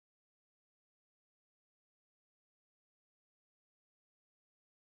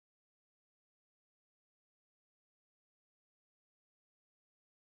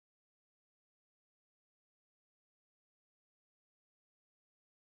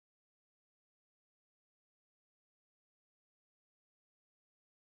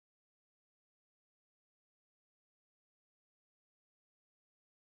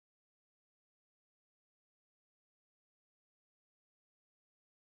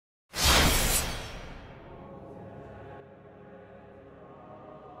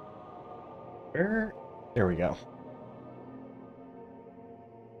Where? There we go.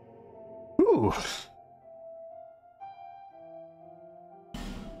 Ooh.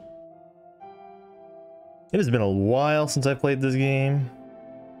 It has been a while since I played this game.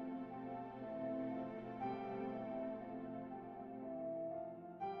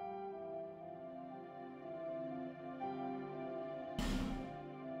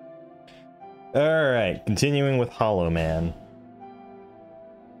 Alright, continuing with Hollow Man.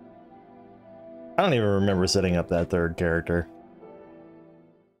 I don't even remember setting up that third character.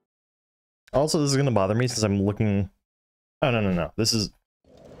 Also, this is going to bother me since I'm looking... Oh, no. This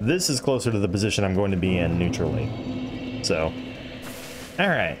is closer to the position I'm going to be in neutrally. So,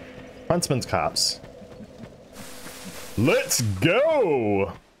 alright. Huntsman's Cops. Let's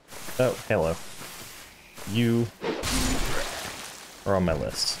go! Oh, hello. You are on my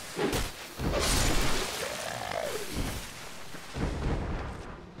list.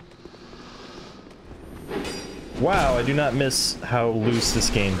 Wow, I do not miss how loose this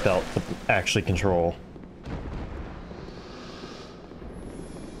game felt to actually control.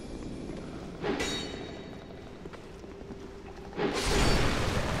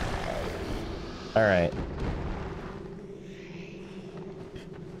 Alright.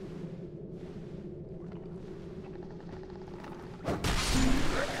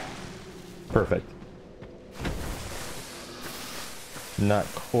 Perfect. Not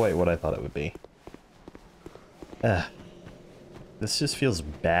quite what I thought it would be. This just feels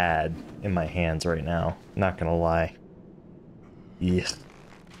bad in my hands right now. Not gonna lie. Yeah.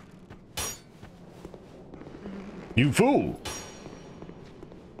 You fool!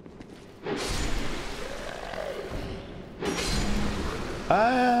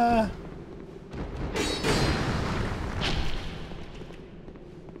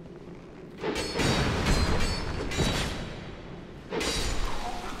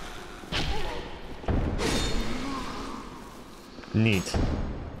 Neat.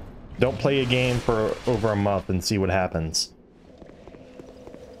 Don't play a game for over a month and see what happens.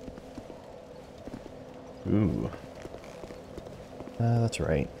 Ooh. That's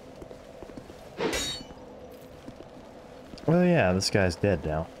right. Well, yeah, this guy's dead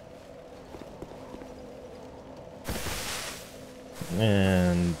now.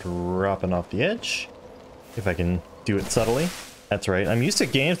 And dropping off the edge. If I can do it subtly. That's right. I'm used to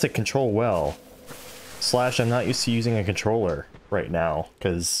games that control well. Slash, I'm not used to using a controller right now,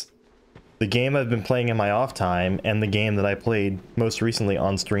 because the game I've been playing in my off time and the game that I played most recently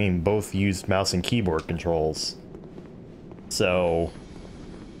on stream both used mouse and keyboard controls. So...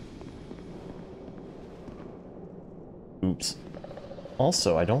 Oops.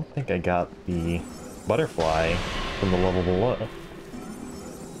 Also, I don't think I got the butterfly from the level below.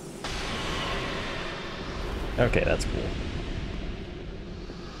 Okay, that's cool.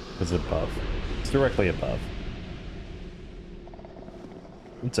 It's above. It's directly above.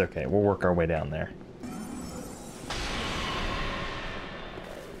 It's okay, we'll work our way down there.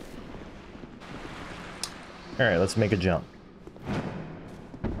 Alright, let's make a jump.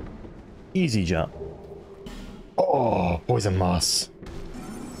 Easy jump. Oh, poison moss.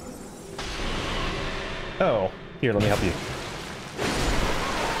 Oh, here, let me help you.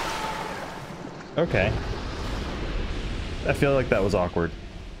 Okay. I feel like that was awkward.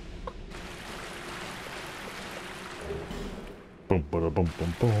 Boom, boom, boom,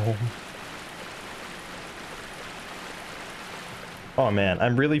 boom, boom. Oh man,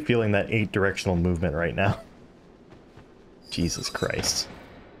 I'm really feeling that 8-directional movement right now. Jesus Christ.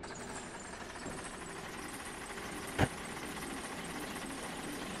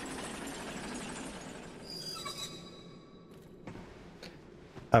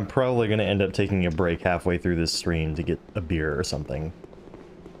 I'm probably going to end up taking a break halfway through this stream to get a beer or something.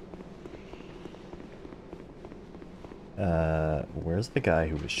 Where's the guy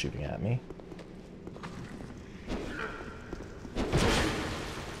who was shooting at me?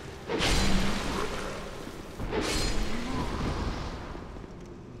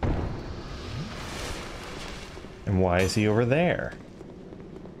 And why is he over there?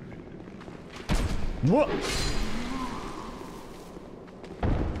 What?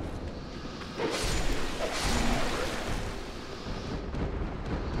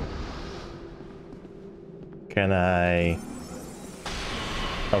 Can I...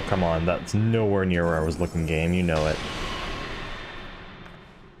 Oh, come on. That's nowhere near where I was looking, game. You know it.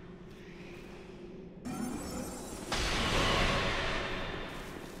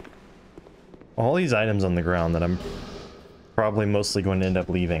 All these items on the ground that I'm probably mostly going to end up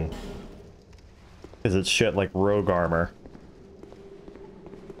leaving. Because it's shit like rogue armor.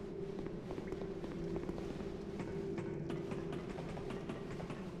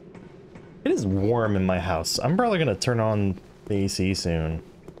 It It is warm in my house. I'm probably gonna turn on the AC soon.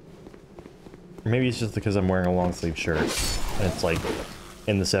 Or maybe it's just because I'm wearing a long sleeve shirt and it's like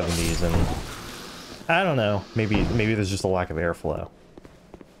in the 70s and I don't know. Maybe there's just a lack of airflow.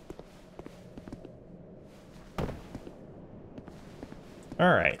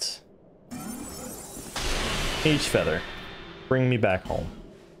 All right. H feather, bring me back home.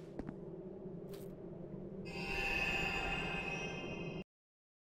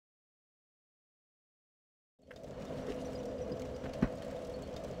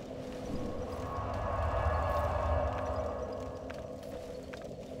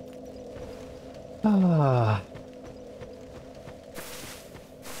 Ah.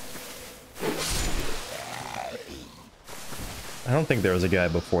 I don't think there was a guy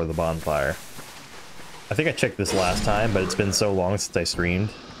before the bonfire. I think I checked this last time, but it's been so long since I streamed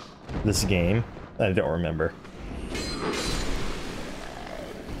this game, I don't remember.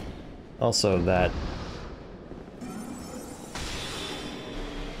 Also that...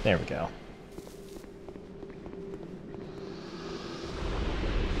 There we go.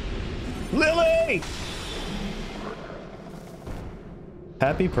 Lily!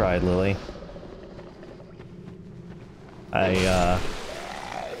 Happy Pride, Lily. I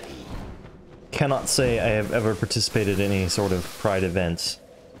cannot say I have ever participated in any sort of Pride event.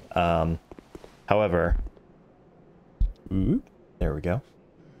 However... Ooh, there we go.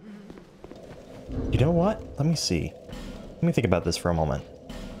 You know what? Let me see. Let me think about this for a moment.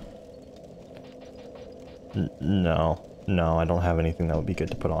 No, I don't have anything that would be good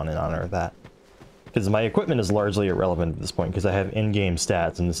to put on in honor of that. Because my equipment is largely irrelevant at this point, because I have in-game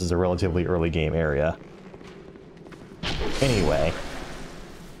stats, and this is a relatively early game area. Anyway.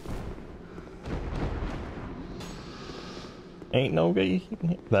 Ain't no good.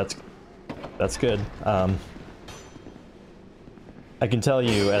 That's good. I can tell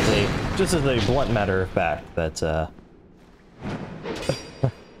you as just as a blunt matter of fact that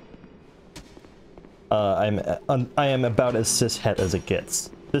I am about as cis-het as it gets.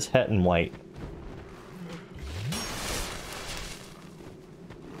 Cis-het and white.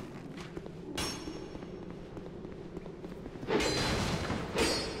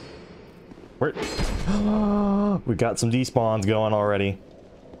 Where? We got some despawns going already.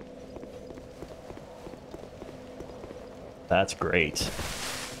 That's great.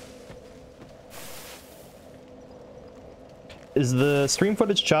 Is the stream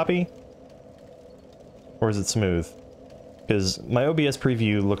footage choppy? Or is it smooth? Because my OBS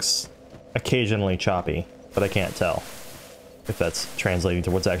preview looks occasionally choppy, but I can't tell if that's translating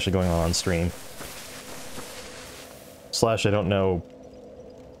to what's actually going on stream. Slash, I don't know.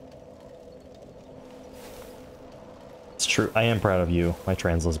 It's true, I am proud of you, my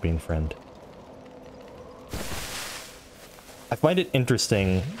trans lesbian friend. I find it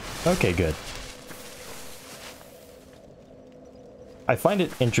interesting. Okay, good. I find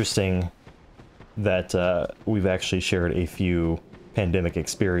it interesting that we've actually shared a few pandemic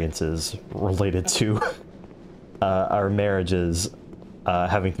experiences related to our marriages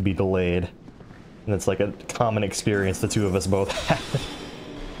having to be delayed. And it's like a common experience the two of us both have.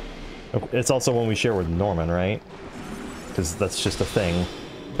 It's also one we share with Norman, right? Because that's just a thing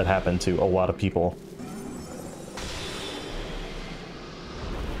that happened to a lot of people.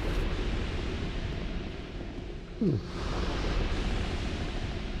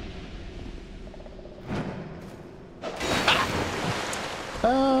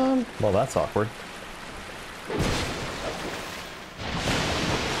 Well, that's awkward.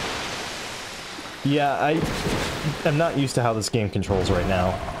 Yeah, I'm not used to how this game controls right now,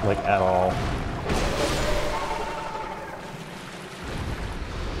 like, at all.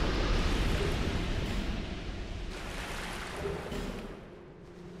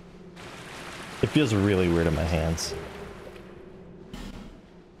 It feels really weird in my hands.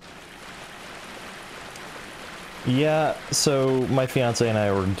 Yeah, so my fiance and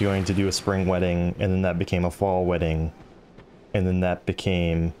I were going to do a spring wedding, and then that became a fall wedding, and then that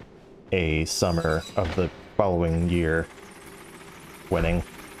became a summer of the following year wedding.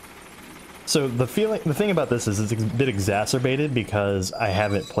 So the thing about this is it's a bit exacerbated because I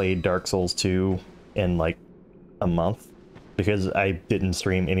haven't played Dark Souls 2 in like a month, because I didn't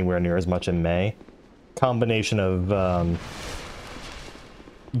stream anywhere near as much in May. Combination of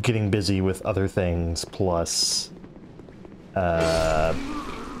getting busy with other things, plus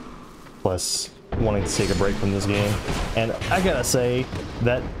wanting to take a break from this game. And I gotta say,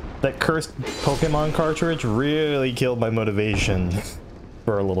 that cursed Pokemon cartridge really killed my motivation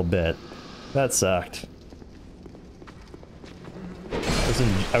for a little bit. That sucked.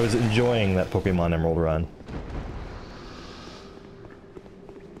 I was enjoying that Pokemon Emerald run.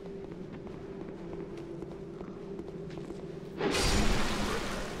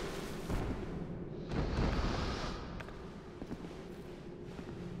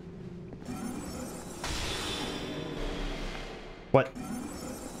 What?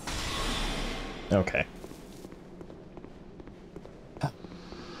 Okay.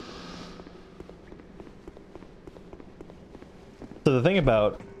 So the thing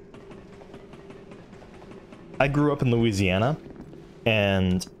about... I grew up in Louisiana,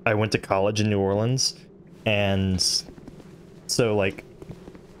 and I went to college in New Orleans, and so, like,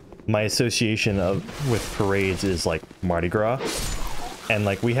 my association with parades is, like, Mardi Gras. And,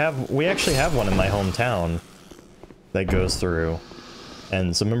 like, we actually have one in my hometown that goes through,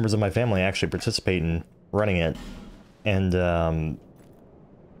 and some members of my family actually participate in running it. And,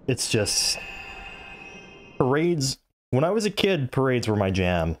 it's just... Parades... When I was a kid, parades were my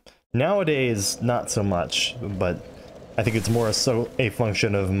jam. Nowadays, not so much, but I think it's more a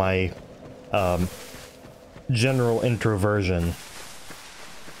function of my general introversion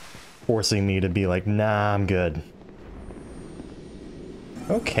forcing me to be like, nah, I'm good.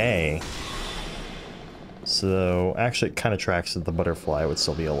 Okay. So, actually, it kind of tracks that the butterfly would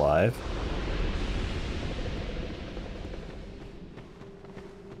still be alive.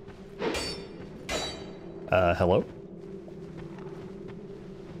 Hello?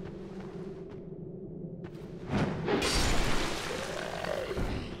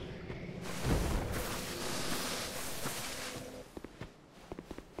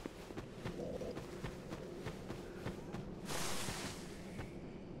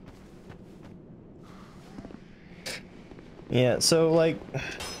 Yeah, so, like,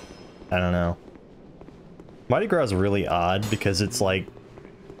 I don't know. Mardi Gras is really odd because it's, like,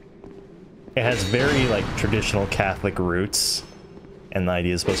 it has very, like, traditional Catholic roots, and the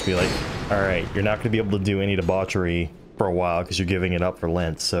idea is supposed to be like, alright, you're not going to be able to do any debauchery for a while because you're giving it up for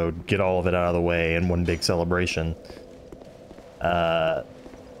Lent, so get all of it out of the way in one big celebration.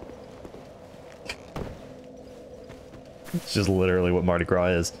 It's just literally what Mardi Gras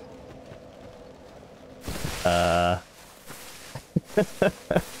is.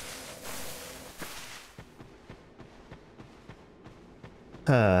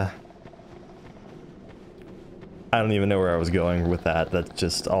 I don't even know where I was going with that. That's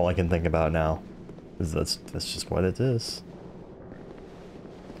just all I can think about now. That's just what it is.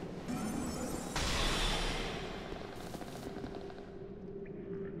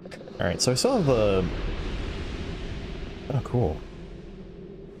 Alright, so I saw the... Oh, cool.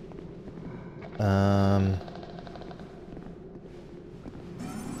 I'm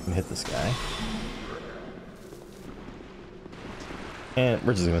gonna hit this guy. And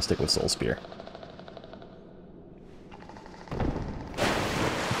we're just gonna stick with Soul Spear.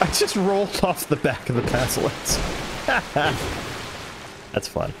 I just rolled off the back of the Basilisk. That's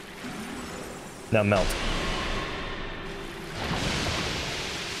fun. Now melt.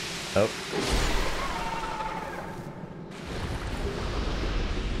 Oh.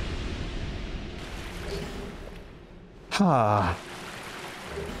 Ha.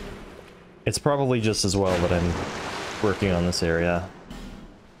 It's probably just as well that I'm working on this area.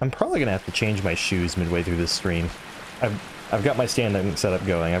 I'm probably gonna have to change my shoes midway through this stream. I've got my standing setup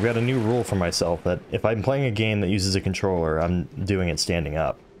going. I've got a new rule for myself that if I'm playing a game that uses a controller, I'm doing it standing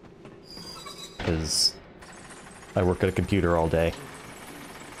up. Because I work at a computer all day.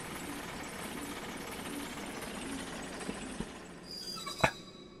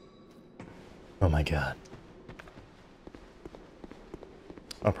 Oh my god.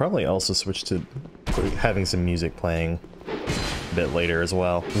 I'll probably also switch to having some music playing a bit later as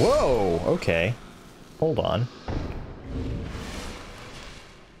well. Whoa! Okay. Hold on.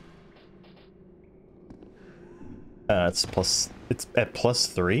 It's at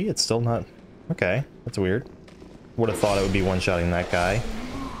 +3? It's still not... Okay, that's weird. Would have thought it would be one-shotting that guy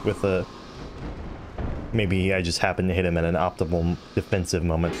with a... Maybe I just happened to hit him at an optimal defensive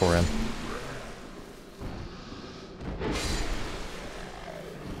moment for him.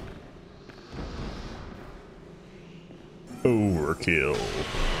 Overkill.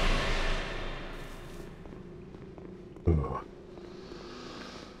 Ooh.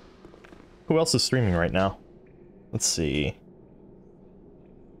 Who else is streaming right now? Let's see.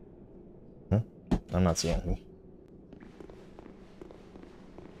 Huh? I'm not seeing who.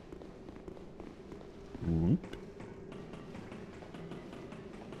 Whoop.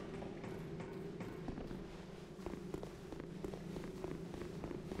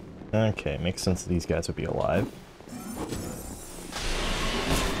 Okay, makes sense that these guys would be alive.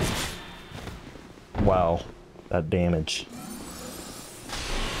 Wow, that damage.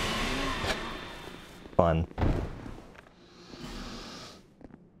 Fun.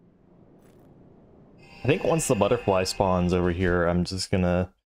 I think once the butterfly spawns over here, I'm just gonna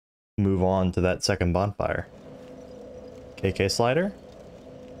move on to that second bonfire. KK slider?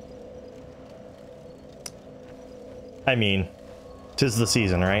 I mean, 'Tis the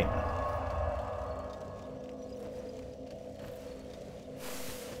season, right?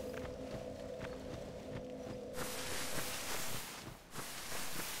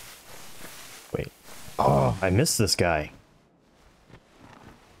 Wait. Oh, I missed this guy.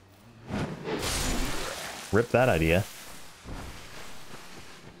 Rip that idea.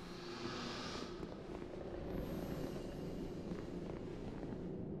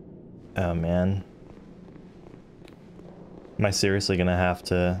 Oh, man. Am I seriously gonna have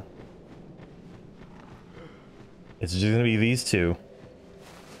to... It's just gonna be these two.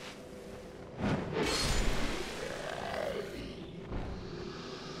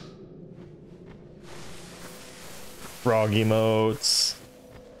 Frog emotes.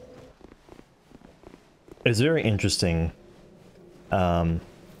 It's very interesting. I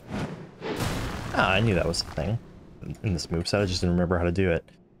knew that was a thing in this moveset. I just didn't remember how to do it.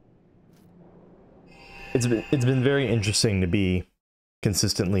 It's been very interesting to be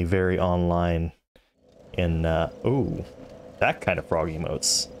consistently very online in ooh, that kind of frog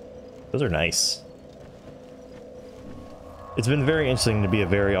emotes. Those are nice. It's been very interesting to be a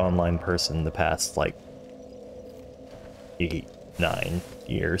very online person the past like 8, 9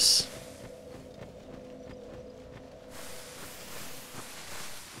 years.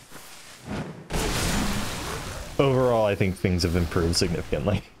 Overall, I think things have improved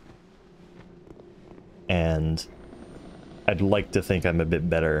significantly. And I'd like to think I'm a bit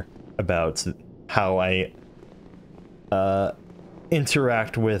better about how I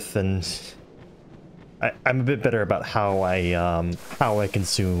interact with, and I'm a bit better about how I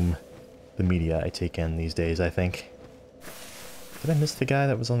consume the media I take in these days, I think. Did I miss the guy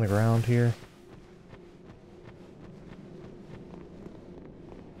that was on the ground here?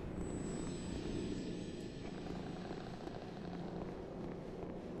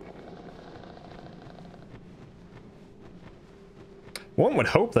 One would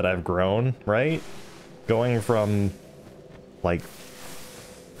hope that I've grown, right? Going from like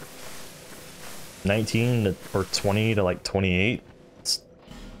 19 to, or 20 to like 28. It's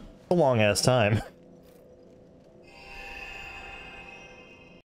a long ass time.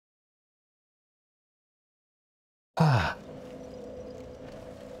 Ah.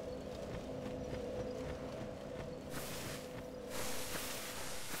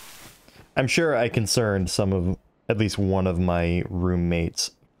 I'm sure I concerned some of, at least one of my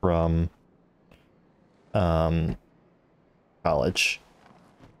roommates from college.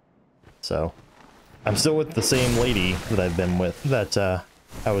 So I'm still with the same lady that I've been with, that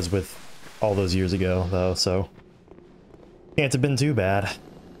I was with all those years ago, though, so can't have been too bad.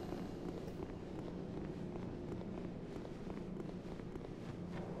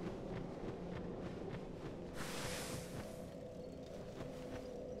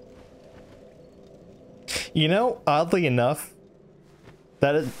 You know, oddly enough,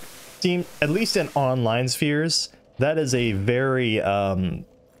 that is, at least in online spheres, that is a very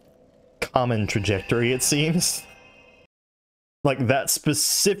common trajectory, it seems. Like, that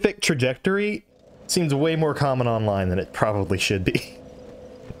specific trajectory seems way more common online than it probably should be.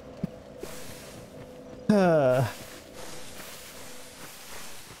 You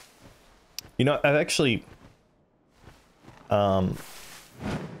know, I've actually...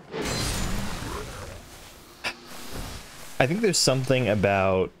 I think there's something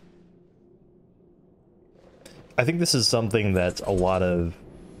about... I think this is something that a lot of,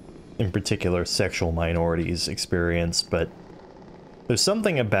 in particular, sexual minorities experience, but there's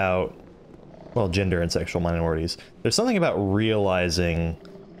something about, well, gender and sexual minorities, there's something about realizing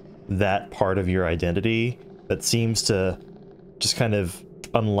that part of your identity that seems to just kind of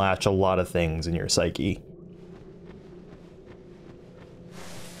unlatch a lot of things in your psyche.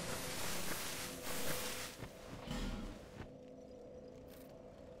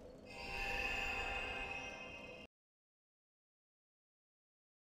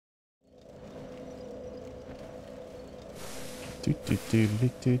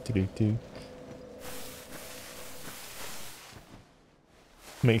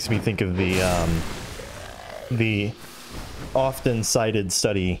 Makes me think of the often cited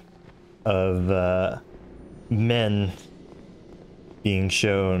study of men being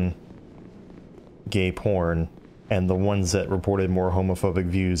shown gay porn, and the ones that reported more homophobic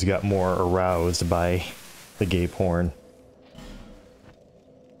views got more aroused by the gay porn.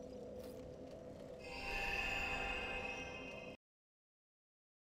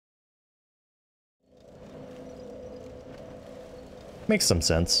 Makes some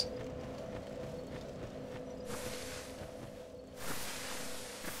sense.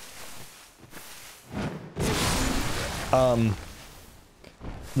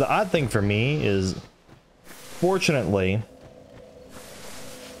 The odd thing for me is, fortunately,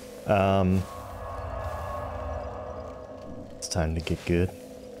 It's time to get good.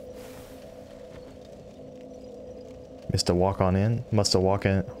 Must have walk on in. Must have walk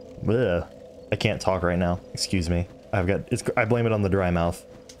in. Blech. I can't talk right now. Excuse me. I blame it on the dry mouth.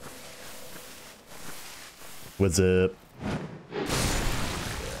 What's up?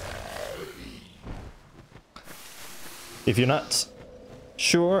 If you're not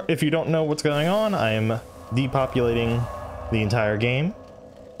sure, if you don't know what's going on, I am depopulating the entire game.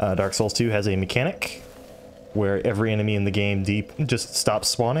 Dark Souls 2 has a mechanic where every enemy in the game just stops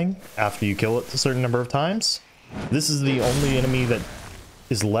spawning after you kill it a certain number of times. This is the only enemy that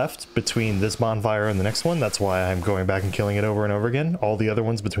is left between this bonfire and the next one. That's why I'm going back and killing it over and over again. All the other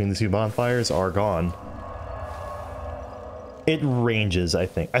ones between the two bonfires are gone. It ranges, I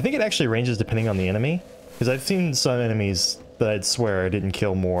think. I think it actually ranges depending on the enemy. Because I've seen some enemies that I'd swear I didn't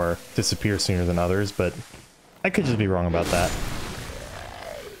kill more disappear sooner than others, but I could just be wrong about that.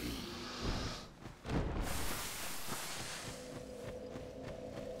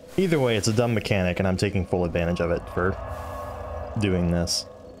 Either way, it's a dumb mechanic, and I'm taking full advantage of it for doing this.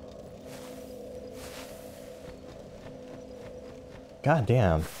 God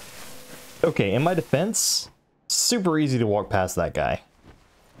damn. Okay, in my defense, super easy to walk past that guy.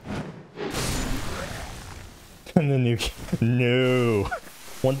 And then you... No!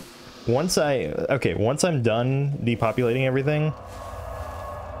 Once I'm done depopulating everything...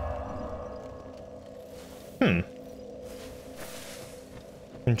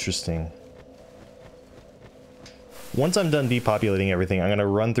 Interesting. Once I'm done depopulating everything, I'm gonna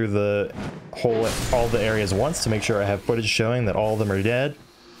run through all the areas once to make sure I have footage showing that all of them are dead.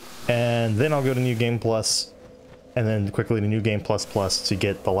 And then I'll go to New Game Plus, and then quickly to New Game Plus Plus to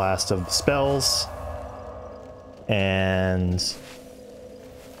get the last of the spells. And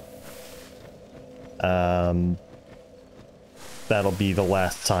that'll be the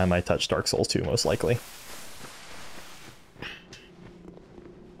last time I touch Dark Souls 2, most likely.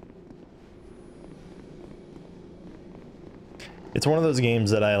 It's one of those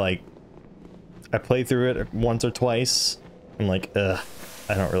games that I play through it once or twice. I'm like, ugh,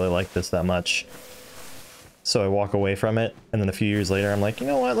 I don't really like this that much. So I walk away from it, and then a few years later, I'm like, you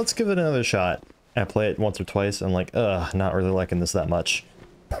know what, let's give it another shot. And I play it once or twice, and I'm like, ugh, not really liking this that much.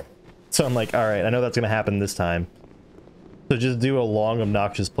 So I'm like, alright, I know that's gonna happen this time. So just do a long,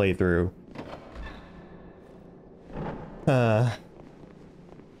 obnoxious playthrough.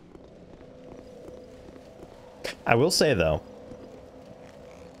 I will say, though,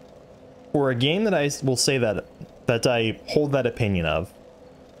 for a game that I will say that I hold that opinion of,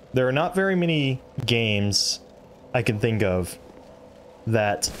 there are not very many games I can think of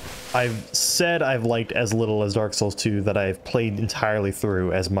that I've said I've liked as little as Dark Souls 2 that I've played entirely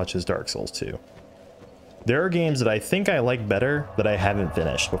through as much as Dark Souls 2. There are games that I think I like better that I haven't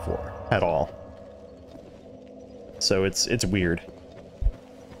finished before at all. So it's weird.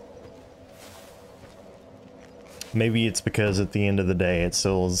 Maybe it's because at the end of the day it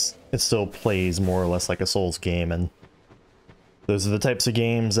still plays more or less like a Souls game, and those are the types of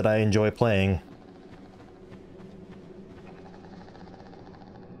games that I enjoy playing.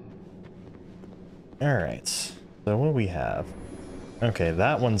 Alright, so what do we have? Okay,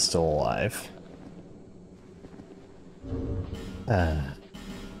 that one's still alive.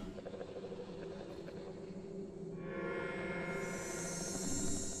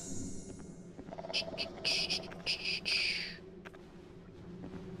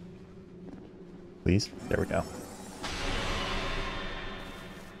 Please? There we go.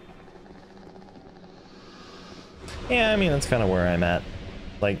 Yeah, I mean, that's kind of where I'm at.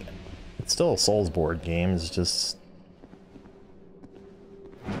 Like, it's still a Souls board game, it's just...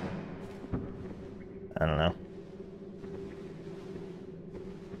 I don't know.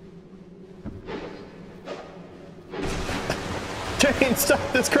 Jane, stop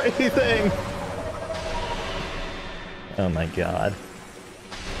this crazy thing! Oh my god.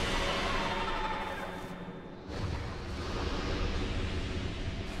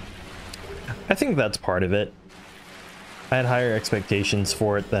 I think that's part of it. I had higher expectations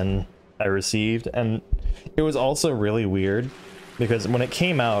for it than I received, and it was also really weird because when it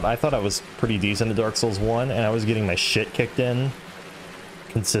came out, I thought I was pretty decent at Dark Souls 1, and I was getting my shit kicked in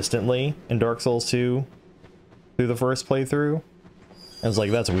consistently in Dark Souls 2 through the first playthrough. I was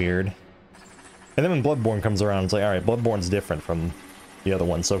like, that's weird. And then when Bloodborne comes around, it's like, alright, Bloodborne's different from the other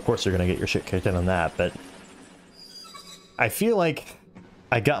one, so of course you're gonna get your shit kicked in on that, but I feel like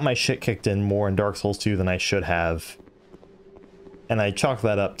I got my shit kicked in more in Dark Souls 2 than I should have. And I chalk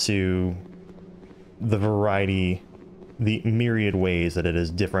that up to the variety, the myriad ways that it is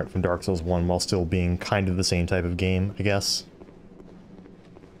different from Dark Souls 1 while still being kind of the same type of game, I guess.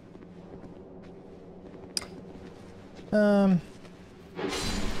 I'm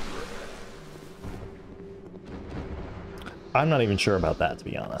not even sure about that, to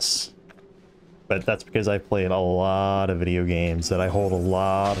be honest. But that's because I've played a lot of video games that I hold a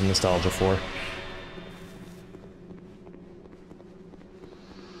lot of nostalgia for.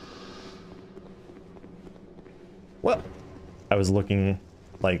 Well, I was looking,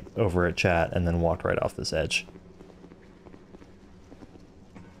 like, over at chat and then walked right off this edge.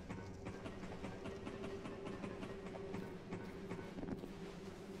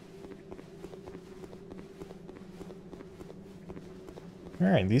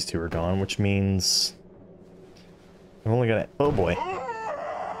 Alright, these two are gone, which means I've only got oh boy.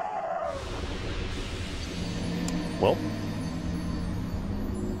 Well.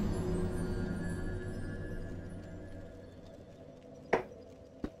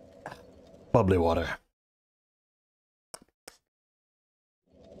 Bubbly water.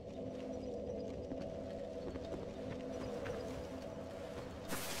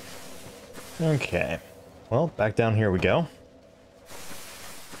 Okay. Well, back down here we go.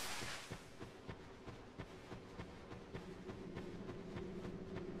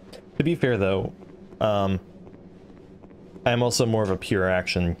 To be fair, though, I'm also more of a pure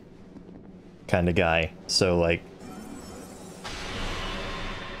action kind of guy, so, like,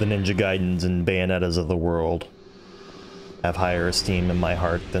 the Ninja Gaidens and Bayonettas of the world have higher esteem in my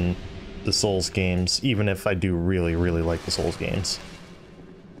heart than the Souls games, even if I do really, really like the Souls games.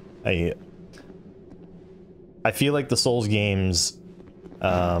 I feel like the Souls games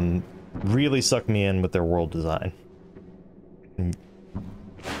really suck me in with their world design.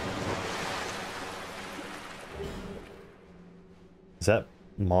 Is that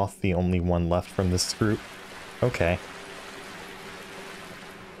moth the only one left from this group? Okay.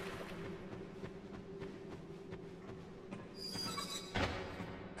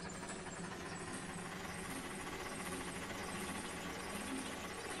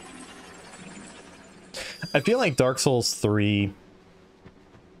 I feel like Dark Souls 3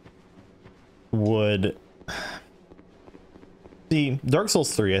 would... See, Dark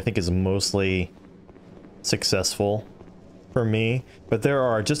Souls 3 I think is mostly successful for me, but there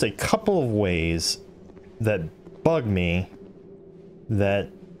are just a couple of ways that bug me that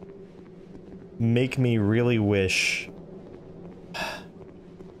make me really wish...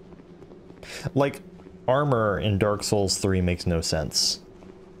 Like, armor in Dark Souls 3 makes no sense,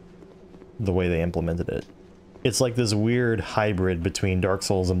 the way they implemented it. It's like this weird hybrid between Dark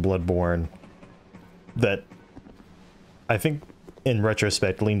Souls and Bloodborne that I think, in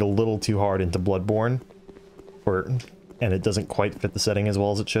retrospect, leaned a little too hard into Bloodborne, and it doesn't quite fit the setting as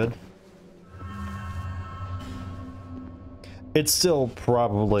well as it should. It's still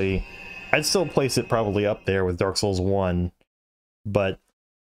probably... I'd still place it probably up there with Dark Souls 1, but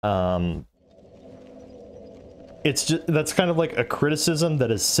it's just, that's kind of like a criticism that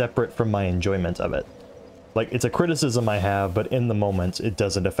is separate from my enjoyment of it. Like, it's a criticism I have, but in the moment, it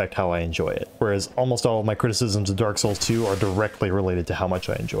doesn't affect how I enjoy it. Whereas almost all of my criticisms of Dark Souls 2 are directly related to how much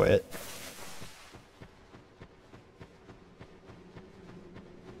I enjoy it.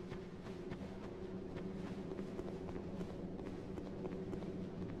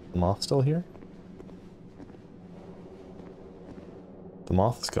 The moth still here? The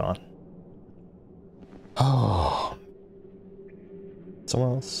moth's gone. Oh.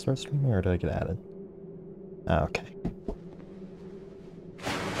 Someone else start streaming, or did I get added? Oh, okay.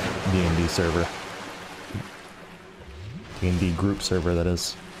 D&D server. D&D group server, that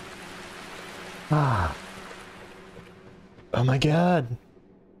is. Ah. Oh my god.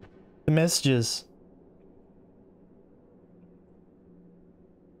 The messages.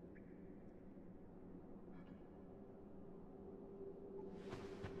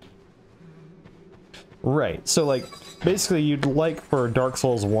 Right, so like, basically you'd like for Dark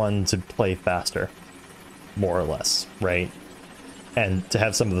Souls 1 to play faster, more or less, right? And to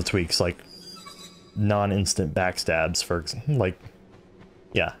have some of the tweaks, like non-instant backstabs, for like,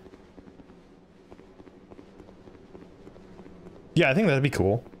 yeah. Yeah, I think that'd be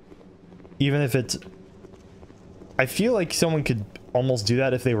cool. Even if it's... I feel like someone could almost do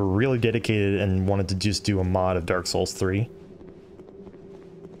that if they were really dedicated and wanted to just do a mod of Dark Souls 3.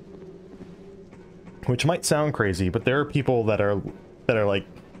 Which might sound crazy, but there are people that are like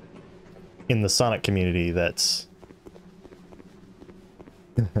in the Sonic community that's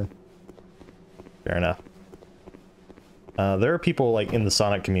fair enough. There are people like in the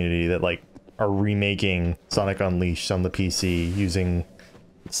Sonic community that like are remaking Sonic Unleashed on the PC using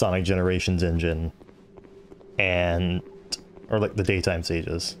Sonic Generations engine and or like the daytime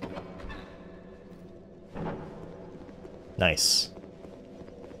stages. Nice.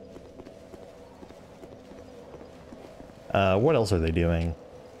 What else are they doing?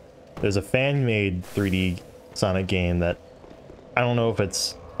 There's a fan-made 3D Sonic game that I don't know if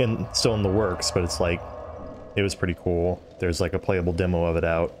it's still in the works, but it's like, it was pretty cool. There's like a playable demo of it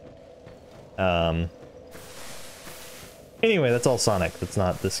out. Anyway, that's all Sonic. That's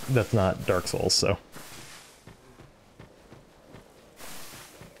not Dark Souls, so.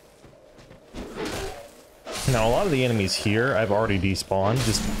 Now, a lot of the enemies here I've already despawned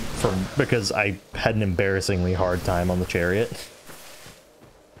just because I had an embarrassingly hard time on the chariot.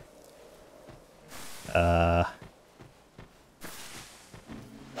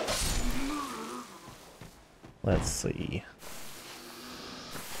 Let's see.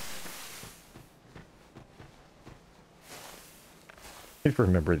 I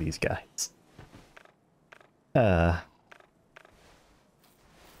remember these guys. I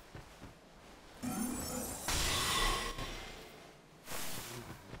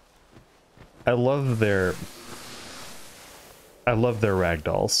love their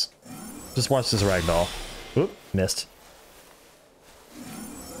ragdolls. Just watch this ragdoll. Oop, missed.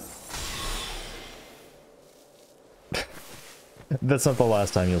 That's not the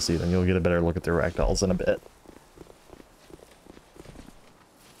last time you'll see them. You'll get a better look at their ragdolls in a bit.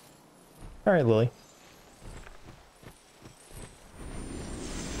 Alright, Lily.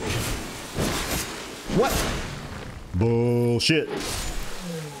 What? Bullshit.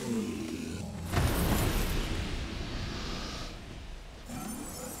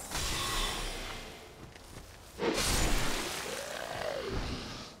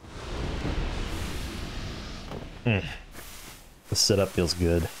 The setup feels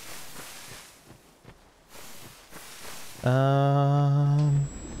good.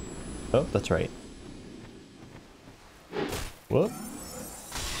 Oh, that's right. Whoop.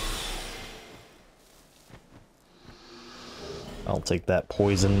 I'll take that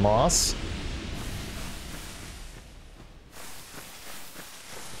poison moss.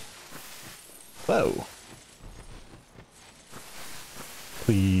 Whoa.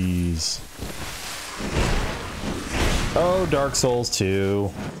 Please. Oh, Dark Souls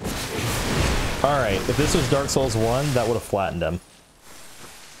 2. Alright, if this was Dark Souls 1, that would have flattened him.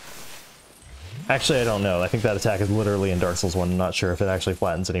 Actually, I don't know. I think that attack is literally in Dark Souls 1. I'm not sure if it actually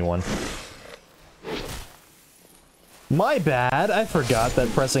flattens anyone. My bad! I forgot that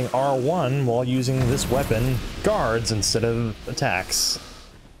pressing R1 while using this weapon guards instead of attacks.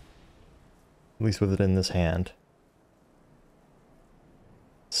 At least with it in this hand.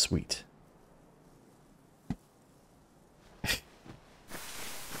 Sweet.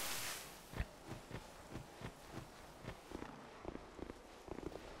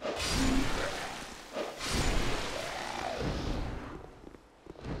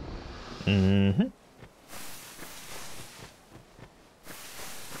 Mm-hmm.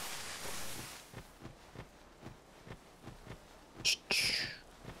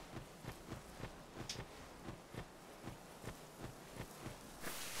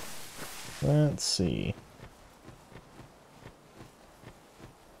 Let's see.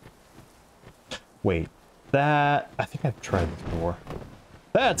 Wait, that... I think I've tried before.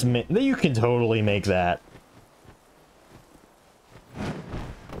 That's... You can totally make that.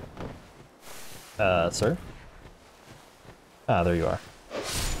 Sir? Ah, there you are.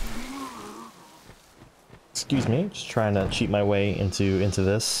 Excuse me, just trying to cheat my way into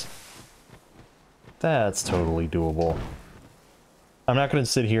this. That's totally doable. I'm not going to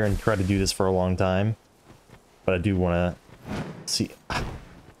sit here and try to do this for a long time, but I do want to see.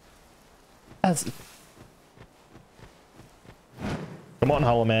 That's... Come on,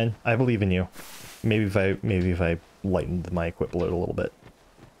 Hollow Man, I believe in you. Maybe if I lightened my equip load a little bit.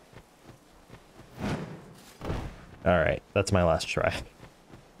 All right, that's my last try.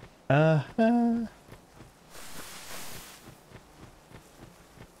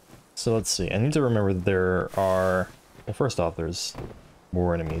 So let's see. I need to remember that there are... Well, first off, there's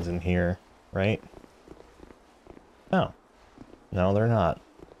more enemies in here, right? Oh. No, they're not.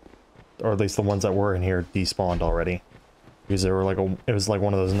 Or at least the ones that were in here despawned already. Because they were like it was like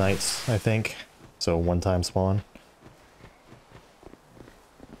one of those nights, I think. So one-time spawn.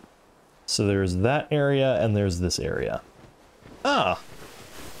 So there's that area, and there's this area. Ah!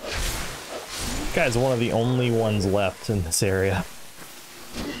 Guy's one of the only ones left in this area.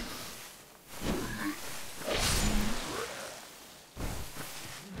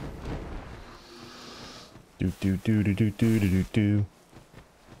 Do do do do do do do do.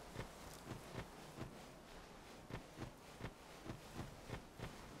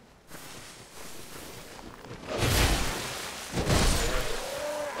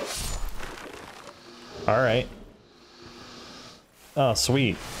 All right. Oh,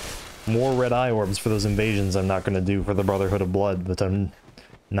 sweet. More red eye orbs for those invasions I'm not going to do for the Brotherhood of Blood that I'm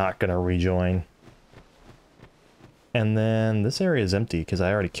not going to rejoin. And then this area is empty because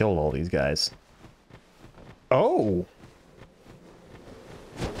I already killed all these guys. Oh!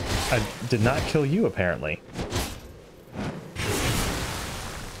 I did not kill you, apparently.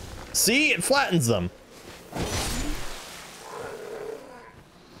 See? It flattens them!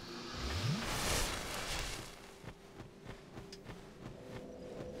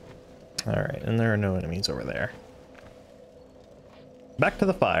 Alright, and there are no enemies over there. Back to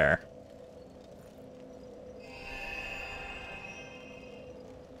the fire.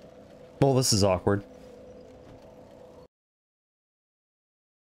 Well, this is awkward.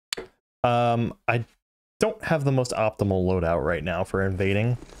 I don't have the most optimal loadout right now for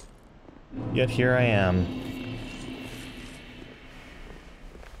invading. Yet here I am.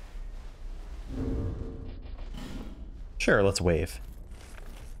 Sure, let's wave.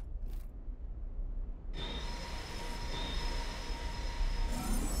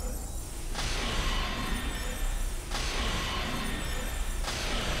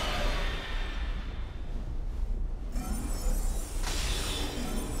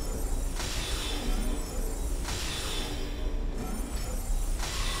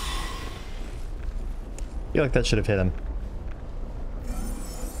 I feel like that should have hit him.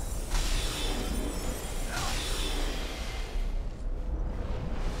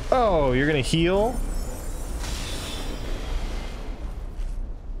 Oh, you're gonna heal?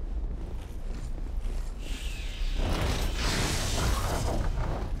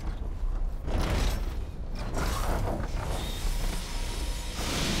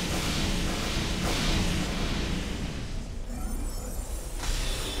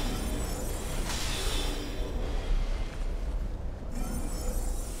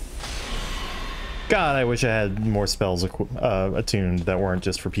 God, I wish I had more spells attuned that weren't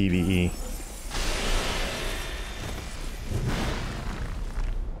just for PvE.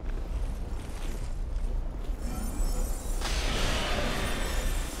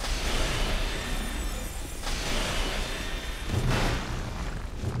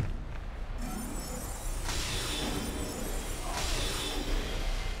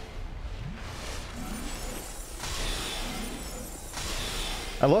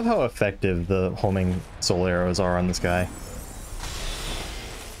 I love how effective the homing soul arrows are on this guy.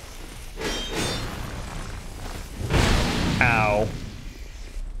 Ow.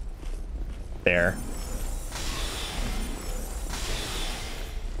 There.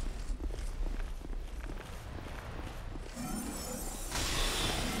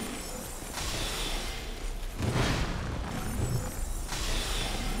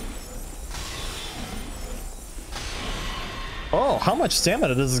 Oh, how much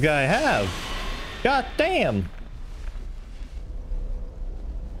stamina does this guy have? God damn!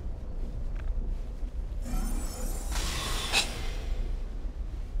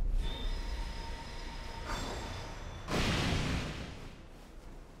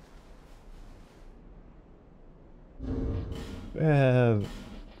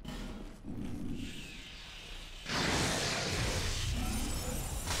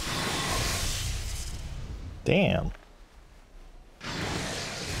 Damn.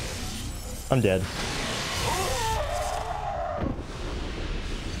 I'm dead.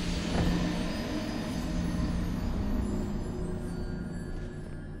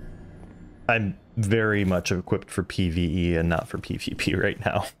 I'm very much equipped for PvE and not for PvP right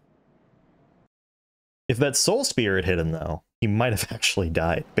now. If that soul spear had hit him though, he might have actually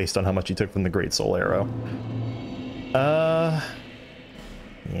died based on how much he took from the great soul arrow.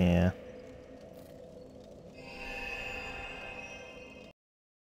 Yeah.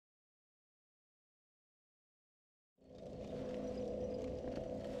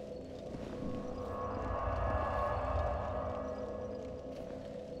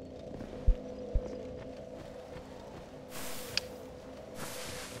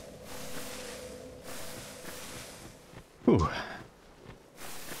 Whew.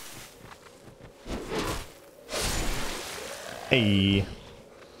 Hey.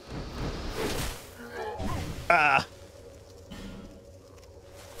 Ah.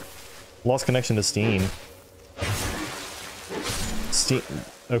 Lost connection to Steam. Steam.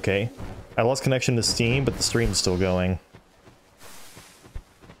 Okay. I lost connection to Steam, but the stream's still going.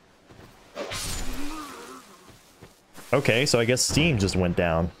 Okay, so I guess Steam just went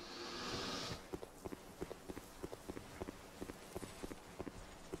down.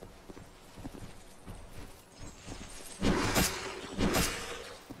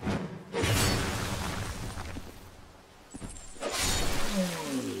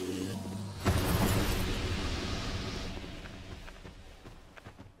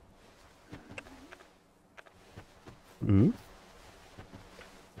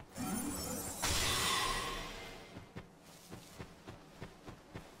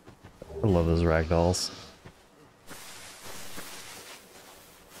 I love those ragdolls.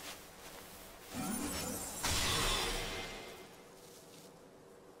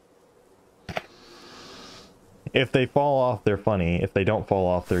 If they fall off, they're funny. If they don't fall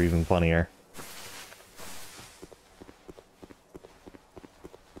off, they're even funnier.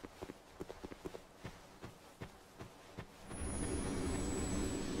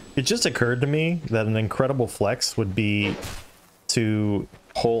 It just occurred to me that an incredible flex would be to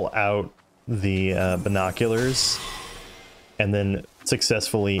pull out the binoculars and then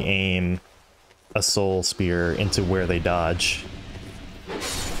successfully aim a soul spear into where they dodge.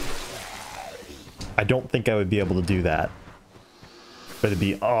 I don't think I would be able to do that, but it'd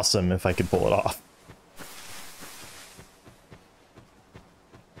be awesome if I could pull it off.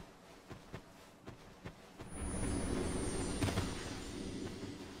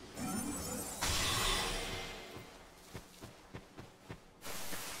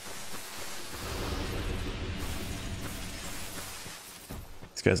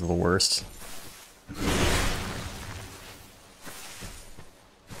 These guys are the worst.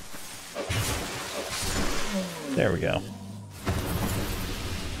 There we go.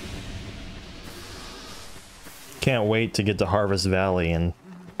 Can't wait to get to Harvest Valley and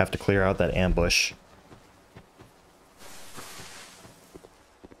have to clear out that ambush.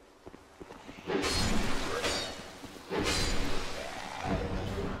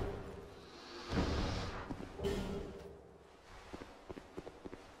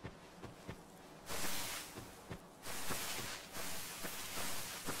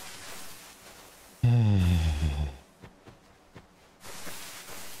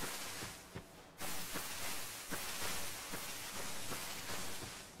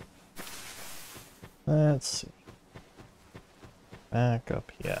 Let's see. Back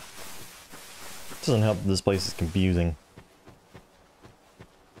up here. Doesn't help that this place is confusing.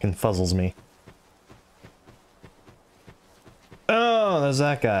 Confuzzles me. Oh, there's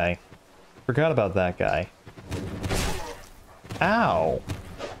that guy. Forgot about that guy. Ow.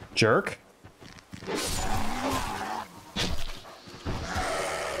 Jerk.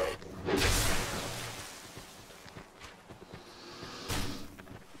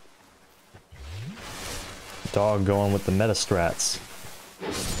 Dog going with the meta strats.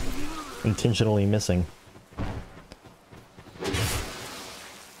 Intentionally missing.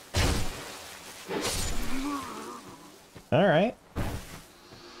 Alright.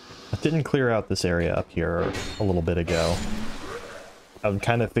 I didn't clear out this area up here a little bit ago. I'm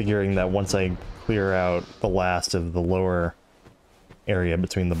kind of figuring that once I clear out the last of the lower area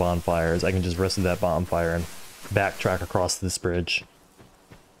between the bonfires, I can just rest of that bonfire and backtrack across this bridge.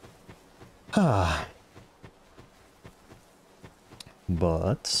 Ah.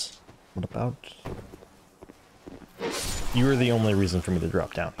 But what about... You were the only reason for me to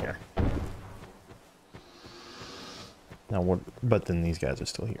drop down here. Now what? But then these guys are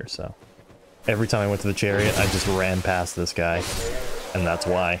still here, so... Every time I went to the chariot, I just ran past this guy. And that's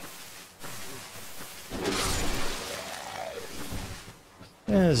why.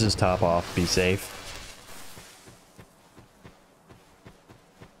 Let's just top off, be safe.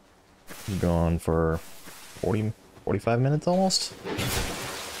 Gone for 45 minutes almost.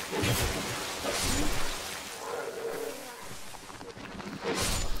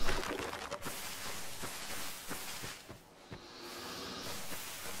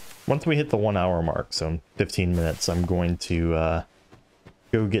 Once we hit the 1 hour mark, so in 15 minutes, I'm going to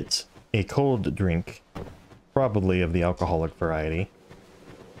go get a cold drink, probably of the alcoholic variety.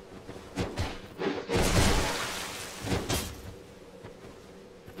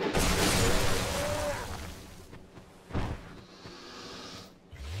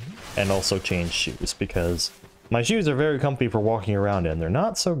 And also change shoes, because my shoes are very comfy for walking around in. They're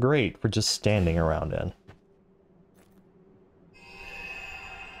not so great for just standing around in.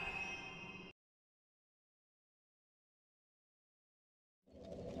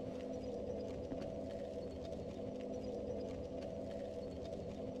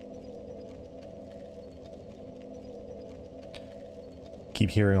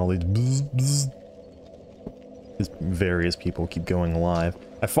 Keep hearing all these bzz, bzz. These various people keep going live.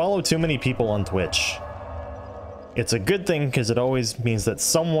 I follow too many people on Twitch. It's a good thing because it always means that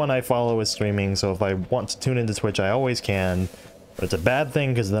someone I follow is streaming, so if I want to tune into Twitch, I always can. But it's a bad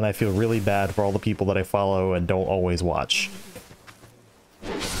thing because then I feel really bad for all the people that I follow and don't always watch.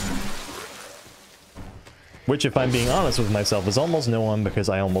 Which, if I'm being honest with myself, is almost no one because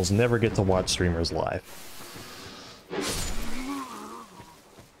I almost never get to watch streamers live.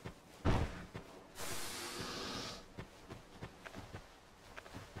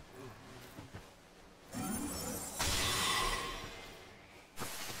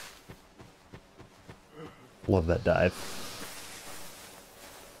 Love that dive.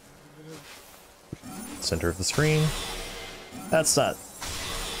 Center of the screen. That's not...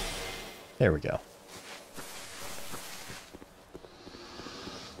 There we go.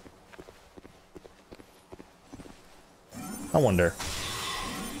 I wonder.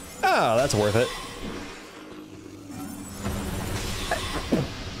 Oh, that's worth it.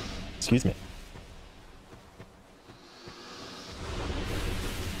 Excuse me.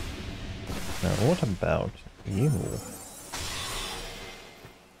 Now, what about you?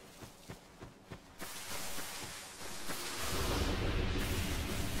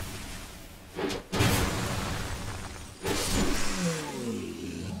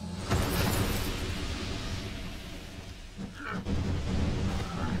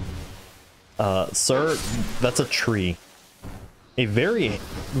 Sir, that's a tree. A very,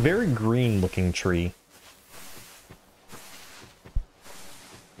 very green looking tree.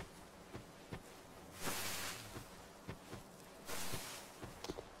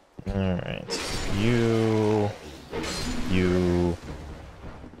 Alright. You.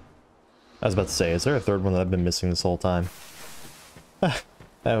 I was about to say, is there a third one that I've been missing this whole time? That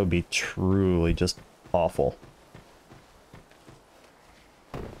would be truly just awful.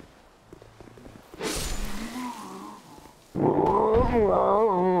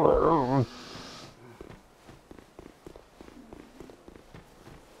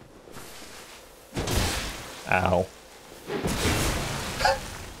 Ow.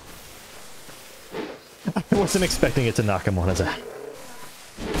 I wasn't expecting it to knock him on his ass.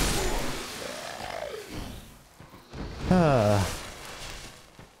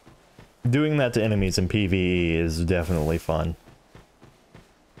 Doing that to enemies in PvE is definitely fun.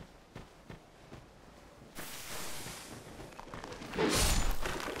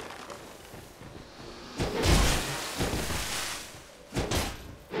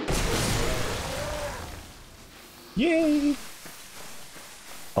 Yay!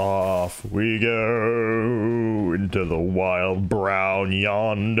 Off we go into the wild brown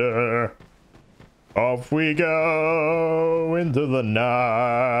yonder. Off we go into the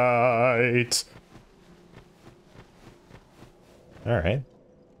night. Alright.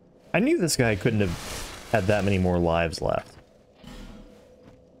 I knew this guy couldn't have had that many more lives left.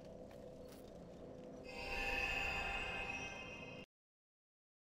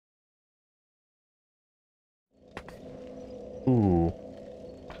 Ooh.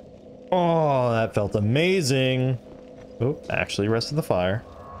 Oh, that felt amazing. Oh, actually rested the fire.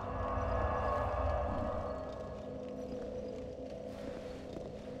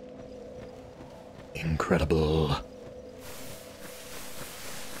 Incredible.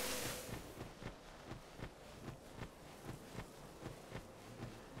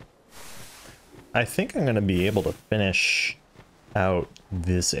 I think I'm going to be able to finish out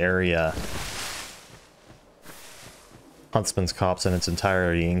this area. Huntsman's Copse in its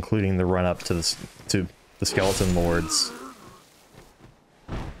entirety, including the run up to the Skeleton Lords.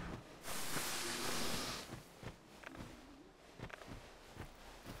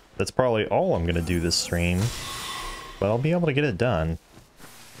 That's probably all I'm gonna do this stream, but I'll be able to get it done.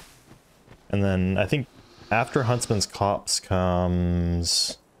 And then I think after Huntsman's Copse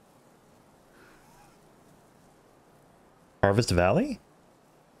comes Harvest Valley?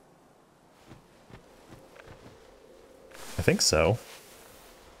 I think so.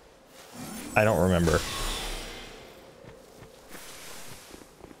 I don't remember.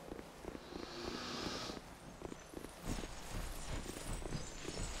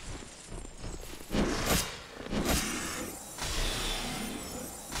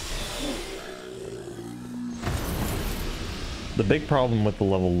 The big problem with the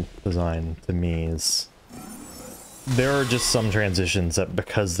level design to me is there are just some transitions that,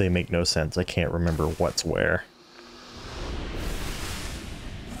 because they make no sense, I can't remember what's where.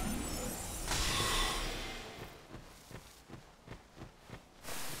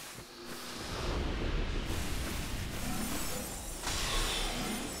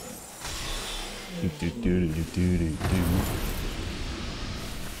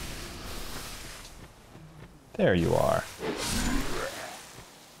 There you are.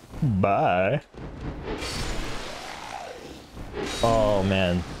 Bye. Oh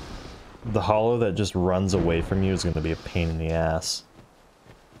man, the hollow that just runs away from you is going to be a pain in the ass,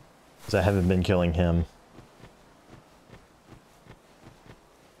 because I haven't been killing him.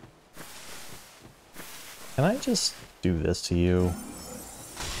 Can I just do this to you?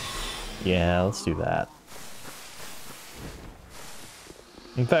 Yeah, let's do that.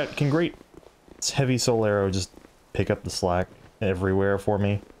 In fact, can Great Heavy Soul Arrow just pick up the slack everywhere for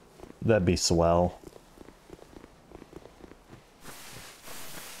me? That'd be swell.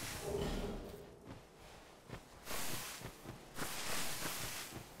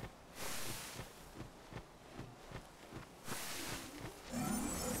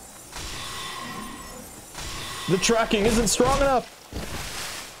 The tracking isn't strong enough!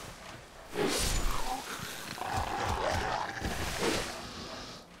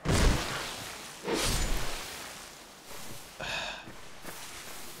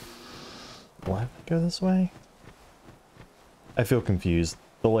 Why would I go this way? I feel confused.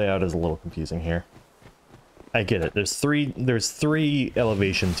 The layout is a little confusing here. I get it. There's three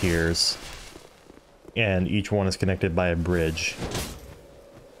elevation tiers, and each one is connected by a bridge.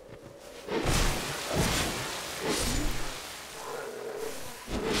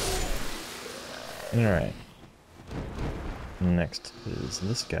 Alright. Next is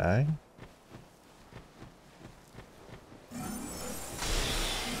this guy.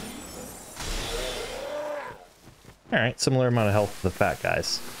 Alright, similar amount of health to the fat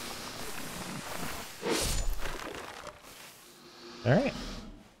guys. Alright.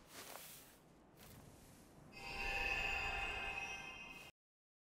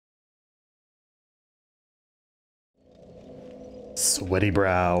 Sweaty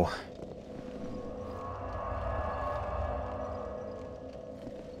brow.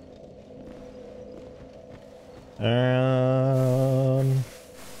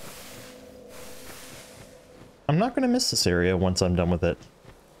 I'm not gonna miss this area once I'm done with it.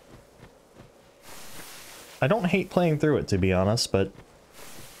 I don't hate playing through it, to be honest, but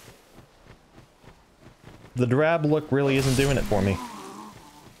the drab look really isn't doing it for me.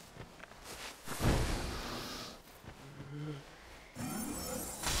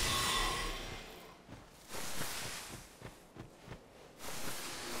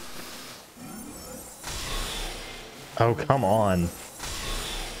 Oh, come on.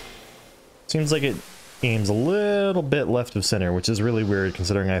 Seems like it aims a little bit left of center, which is really weird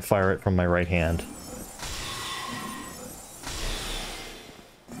considering I fire it from my right hand.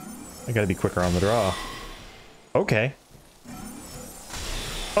 I gotta be quicker on the draw. Okay.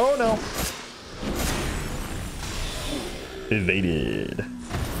 Oh no. Evaded.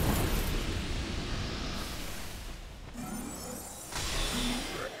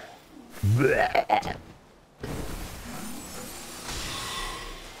 Blech.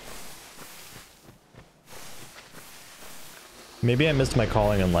 Maybe I missed my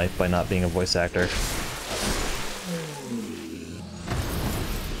calling in life by not being a voice actor.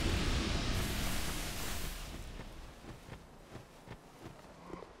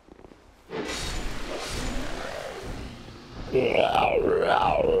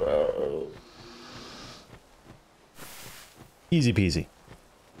 Easy peasy.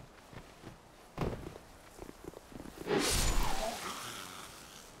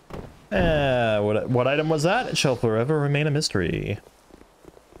 What item was that? It shall forever remain a mystery.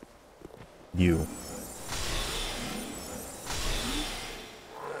 You.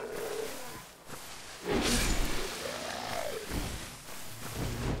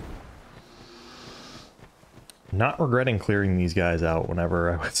 Not regretting clearing these guys out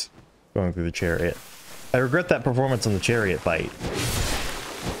whenever I was going through the chariot. I regret that performance on the chariot fight.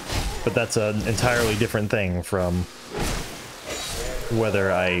 But that's an entirely different thing from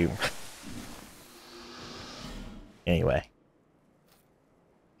whether I... Anyway.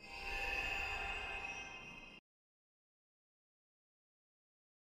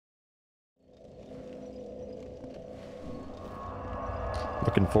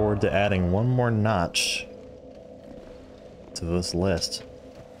 Looking forward to adding one more notch to this list.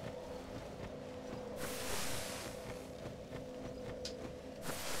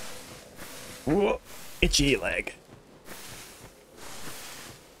 Whoa, itchy leg.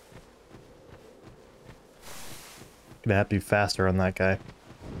 Gonna have to be faster on that guy.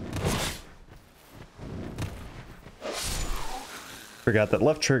 Forgot that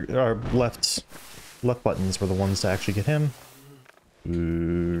left trigger, left buttons were the ones to actually get him.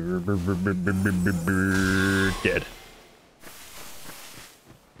 Dead.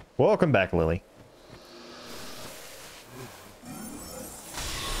 Welcome back, Lily.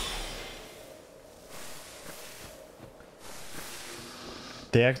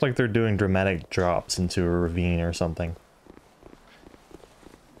 They act like they're doing dramatic drops into a ravine or something.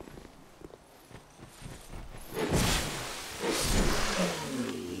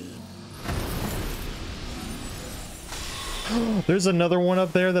 There's another one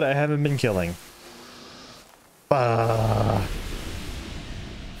up there that I haven't been killing.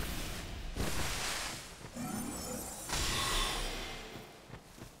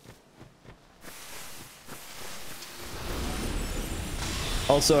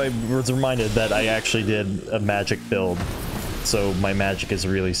 Also, I was reminded that I actually did a magic build, so my magic is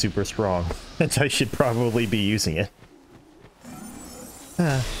really super strong, and I should probably be using it.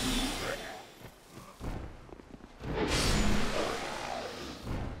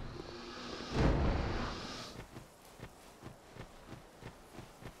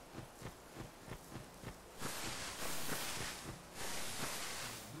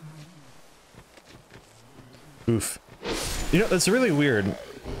 Oof. You know, it's really weird.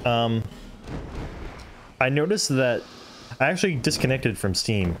 I noticed that I actually disconnected from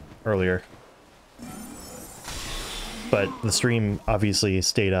Steam earlier, but the stream obviously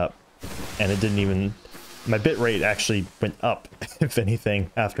stayed up, and it didn't even... My bitrate actually went up, if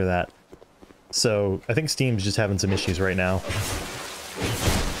anything, after that. So I think Steam's just having some issues right now.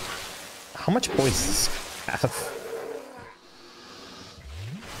 How much points does this have?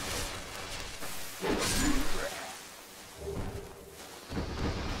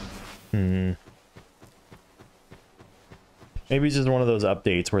 Maybe it's just one of those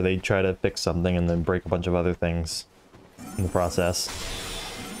updates where they try to fix something and then break a bunch of other things in the process.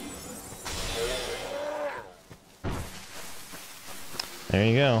 There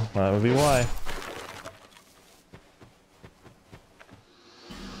you go. That would be why.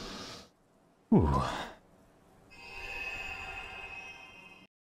 Ooh.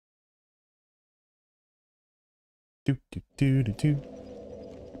 Do do do do do.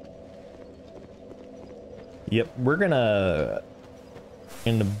 Yep, we're gonna,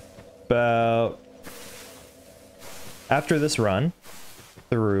 in about, after this run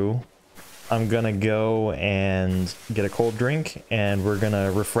through, I'm gonna go and get a cold drink, and we're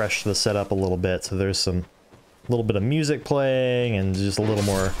gonna refresh the setup a little bit, so there's some, little bit of music playing, and just a little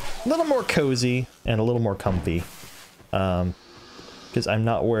more cozy, and a little more comfy, because I'm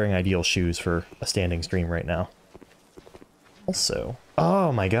not wearing ideal shoes for a standing stream right now. Also,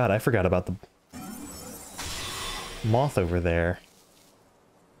 oh my god, I forgot about the moth over there.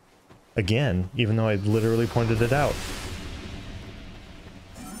 Again, even though I literally pointed it out.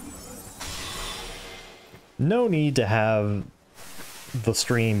 No need to have the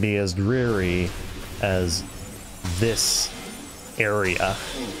stream be as dreary as this area.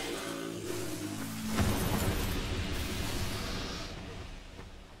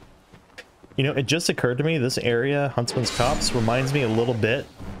 You know, it just occurred to me, this area, Huntsman's Copse, reminds me a little bit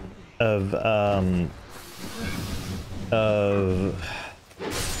of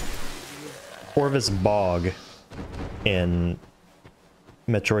Orvis Bog in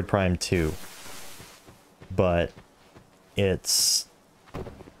Metroid Prime 2, but it's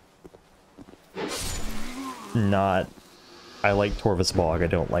not... I like Torvis Bog, I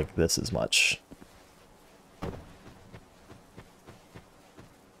don't like this as much.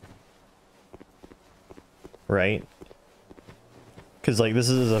 Right? Because, like, this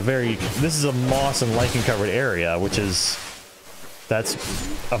is a moss and lichen covered area, which is,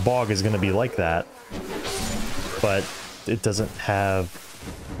 a bog is going to be like that, but it doesn't have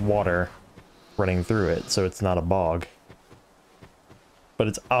water running through it, so it's not a bog. But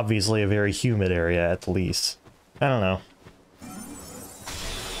it's obviously a very humid area at the least. I don't know.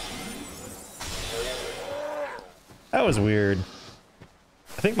 That was weird.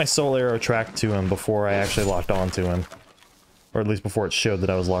 I think my soul arrow tracked to him before I actually locked onto him. Or at least before it showed that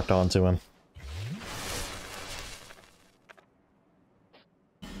I was locked onto him.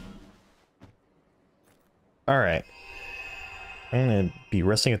 Alright. I'm gonna be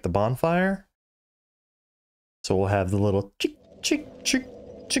resting at the bonfire. So we'll have the little chick chick chick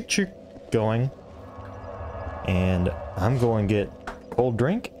chick chick going. And I'm going to get a cold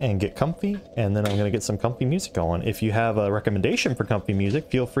drink and get comfy, and then I'm going to get some comfy music going. If you have a recommendation for comfy music,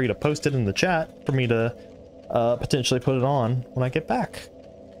 feel free to post it in the chat for me to potentially put it on when I get back.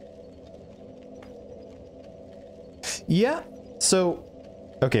 Yeah, so,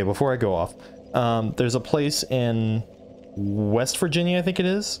 okay, before I go off, there's a place in West Virginia, I think it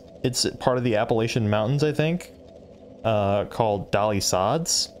is. It's part of the Appalachian Mountains, I think, called Dolly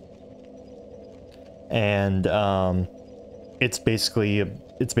Sods. And it's basically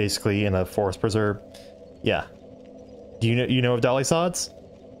in a forest preserve. Yeah. Do you know of Dolly Sods?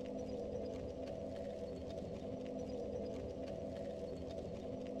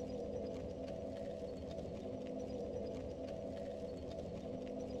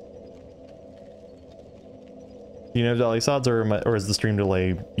 Do you know Dolly Sods, or is the stream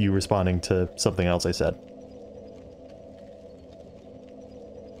delay you responding to something else I said?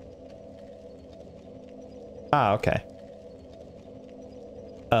 Ah, okay.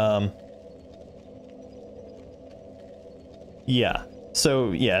 Yeah.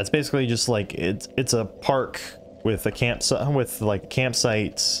 So yeah, it's basically just like it's a park with a campsite with like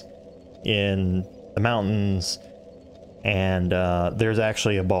campsites in the mountains, and there's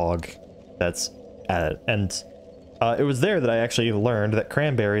actually a bog that's at it, and it was there that I actually learned that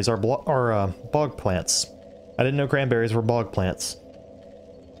cranberries are bog plants. I didn't know cranberries were bog plants.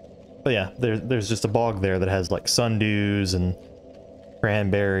 But yeah, there's just a bog there that has like sundews and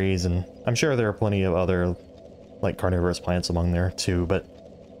cranberries, and I'm sure there are plenty of other like carnivorous plants among there too, but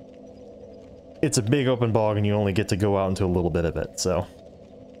it's a big open bog and you only get to go out into a little bit of it, so.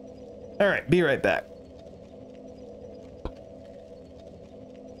 Alright, be right back.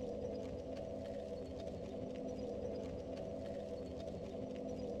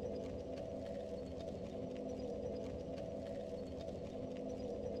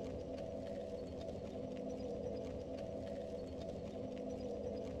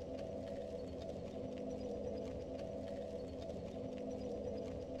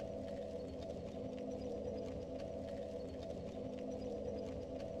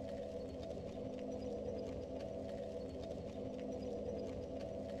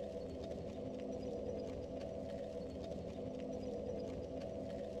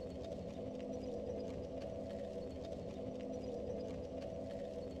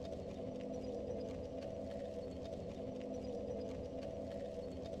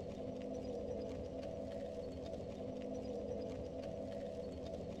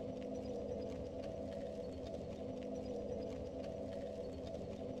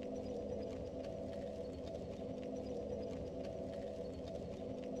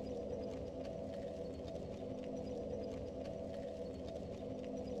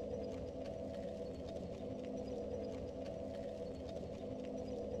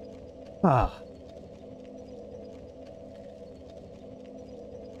 Ah.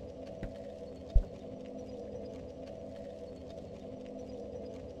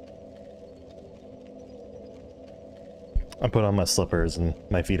 I put on my slippers and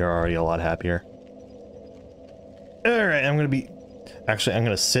my feet are already a lot happier. Alright, I'm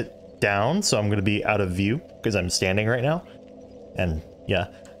gonna sit down, so I'm gonna be out of view because I'm standing right now. And yeah.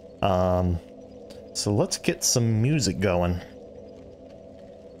 So let's get some music going.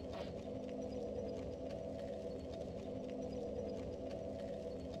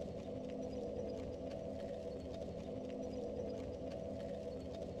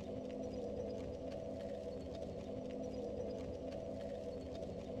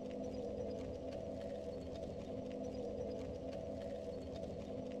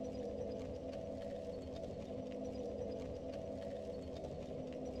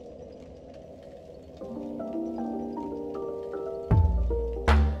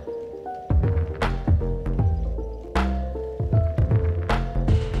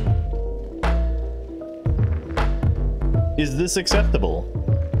 Is this acceptable?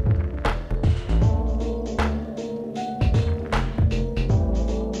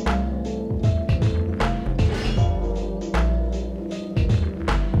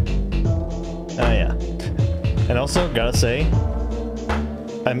 Oh yeah. And also, gotta say,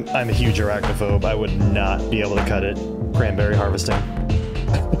 I'm a huge arachnophobe. I would not be able to cut it cranberry harvesting.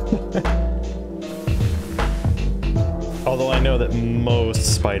 Although I know that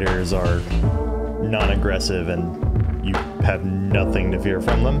most spiders are non-aggressive and you have nothing to fear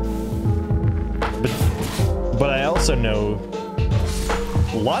from them. But I also know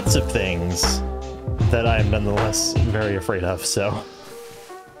lots of things that I am nonetheless very afraid of, so.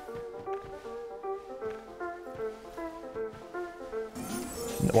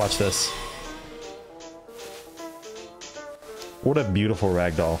 Watch this. What a beautiful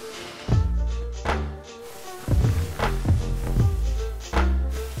ragdoll.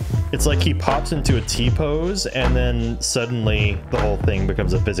 It's like he pops into a T-pose, and then suddenly the whole thing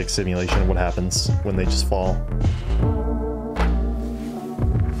becomes a physics simulation of what happens when they just fall.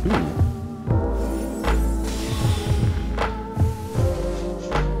 Ooh.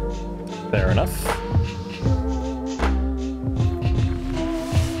 Fair enough.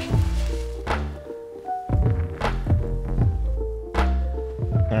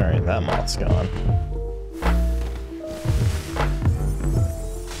 Alright, that moth's gone.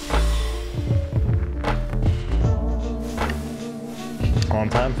 On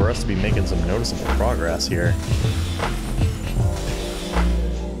time for us to be making some noticeable progress here.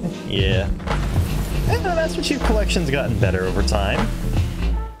 Yeah. And the Master Chief Collection's gotten better over time.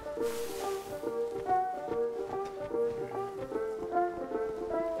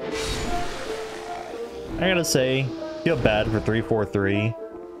 I gotta say, feel bad for 343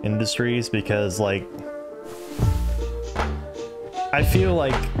 Industries because, like, I feel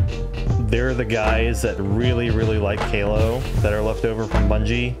like they're the guys that really like Halo that are left over from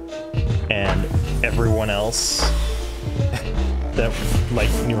Bungie, and everyone else that like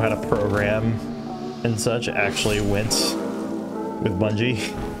knew how to program and such actually went with Bungie.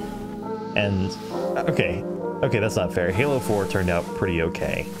 And okay, that's not fair. Halo 4 turned out pretty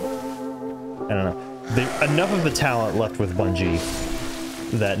okay. I don't know. Enough of the talent left with Bungie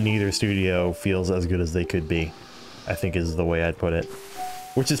that neither studio feels as good as they could be, I think is the way I'd put it.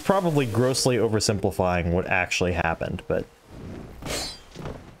 Which is probably grossly oversimplifying what actually happened, but...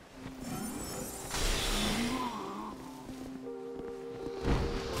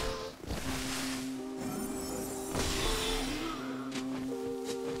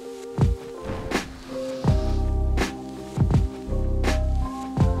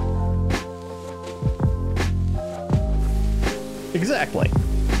 Exactly.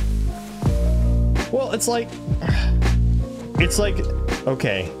 Well, it's like,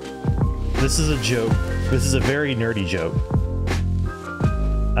 okay, this is a joke. This is a very nerdy joke.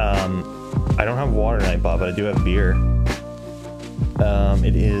 I don't have water tonight, Bob, but I do have beer.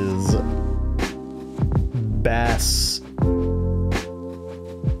 It is Bass.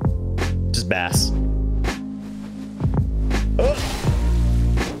 Just Bass. Oh!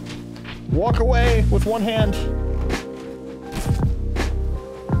 Walk away with one hand.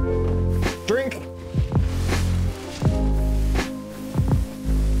 Drink.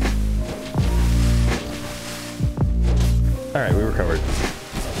 All right, we recovered.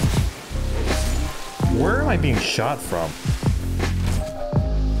 Where am I being shot from?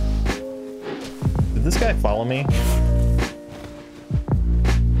 Did this guy follow me?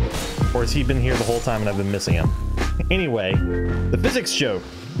 Or has he been here the whole time and I've been missing him? Anyway, the physics joke,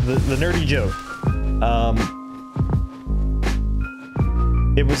 the nerdy joke.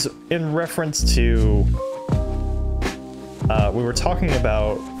 It was in reference to, we were talking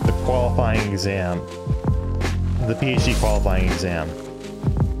about the qualifying exam, the PhD qualifying exam,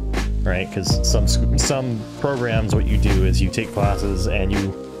 right? Because some programs, what you do is you take classes and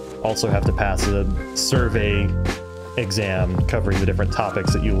you also have to pass a survey exam covering the different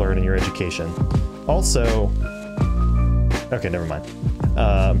topics that you learn in your education. Also, okay, never mind.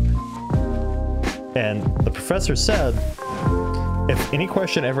 And the professor said, if any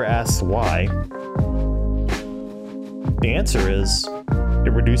question ever asks why, the answer is,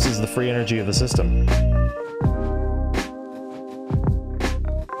 it reduces the free energy of the system.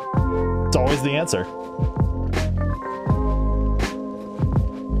 It's always the answer.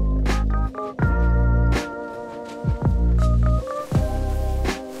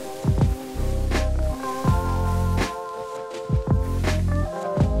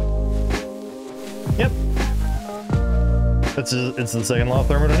 Yep. It's the second law of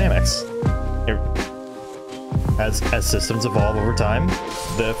thermodynamics. As systems evolve over time,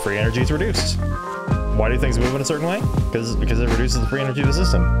 the free energy is reduced. Why do things move in a certain way? Because it reduces the free energy of the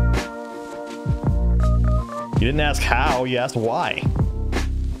system. You didn't ask how, you asked why.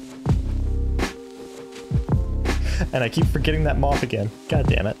 And I keep forgetting that moth again. God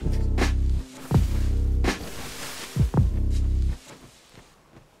damn it.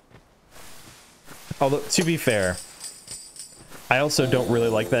 Although, to be fair, I also don't really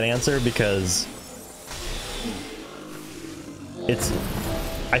like that answer because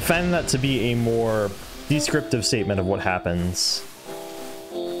I find that to be a more descriptive statement of what happens.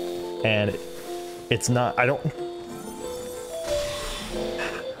 And it's not,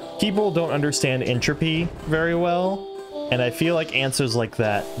 people don't understand entropy very well, and I feel like answers like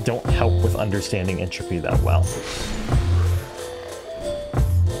that don't help with understanding entropy that well.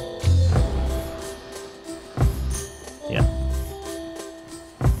 Yeah.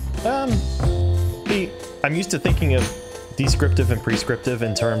 I'm used to thinking of descriptive and prescriptive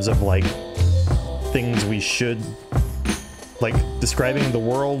in terms of like things we should, like describing the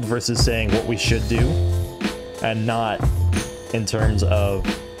world versus saying what we should do, and not in terms of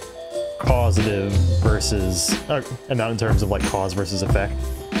causative versus, and not in terms of like cause versus effect.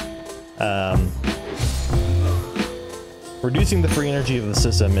 Reducing the free energy of the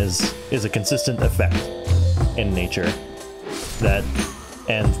system is a consistent effect in nature.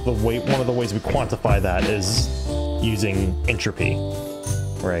 And one of the ways we quantify that is using entropy,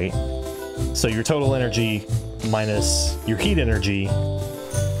 right? So your total energy minus your heat energy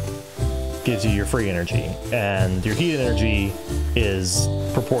gives you your free energy, and your heat energy is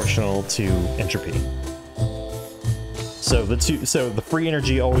proportional to entropy. So the free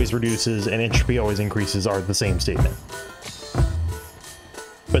energy always reduces and entropy always increases are the same statement.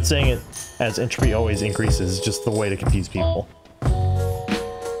 But saying it as entropy always increases is just the way to confuse people.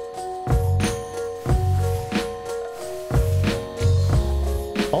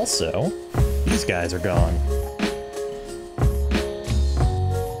 Also, these guys are gone.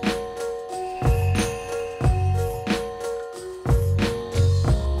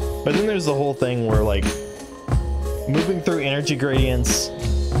 But then there's the whole thing where, like, moving through energy gradients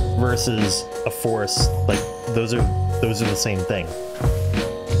versus a force, like, those are the same thing.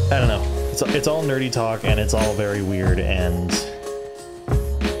 I don't know. It's all nerdy talk, and it's all very weird, and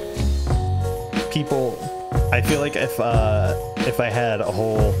people, I feel like if I had a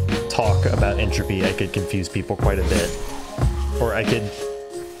whole talk about entropy, I could confuse people quite a bit. Or I could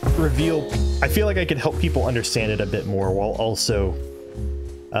I feel like I could help people understand it a bit more while also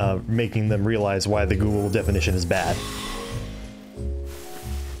making them realize why the Google definition is bad.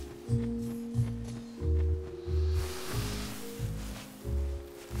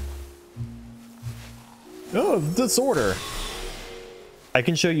 Oh, disorder. I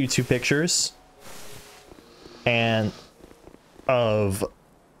can show you two pictures and of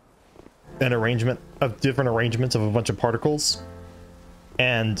an arrangement of different arrangements of a bunch of particles,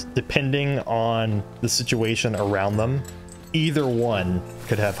 and depending on the situation around them, either one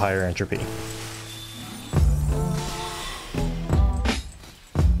could have higher entropy.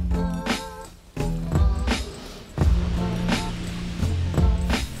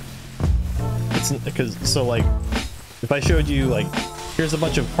 It's because, so like, if I showed you, like, here's a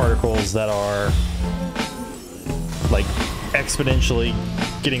bunch of particles that are like exponentially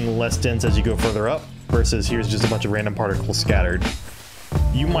getting less dense as you go further up, versus here's just a bunch of random particles scattered,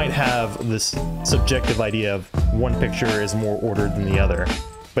 you might have this subjective idea of one picture is more ordered than the other.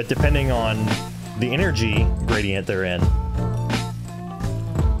 But depending on the energy gradient they're in,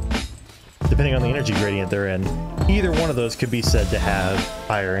 either one of those could be said to have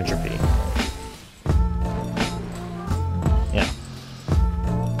higher entropy. Yeah.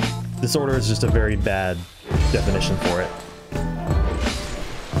 Disorder is just a very bad definition for it.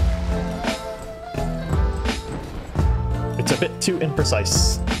 It's a bit too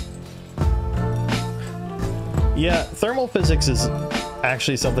imprecise. Yeah, thermal physics is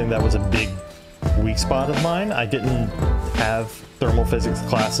actually something that was a big weak spot of mine. I didn't have thermal physics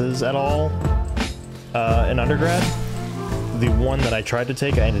classes at all in undergrad. The one that I tried to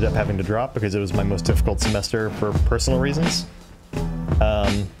take, I ended up having to drop because it was my most difficult semester for personal reasons.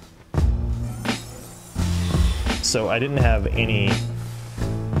 So I didn't have any...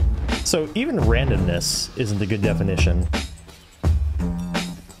 So even randomness isn't a good definition.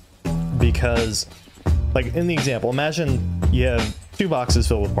 Because, like in the example, imagine you have two boxes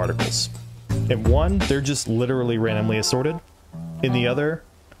filled with particles. In one, they're just literally randomly assorted. In the other,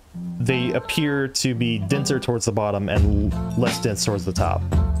 they appear to be denser towards the bottom and less dense towards the top.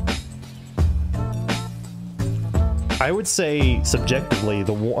 I would say subjectively,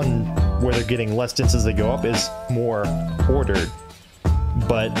 the one where they're getting less dense as they go up is more ordered.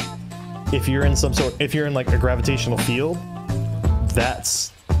 But if you're in if you're in like a gravitational field,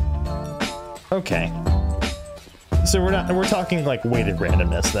 that's okay. So we're talking like weighted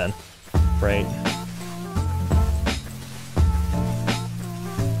randomness then, right?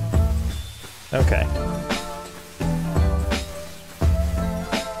 Okay.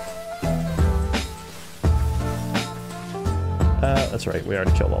 That's right, we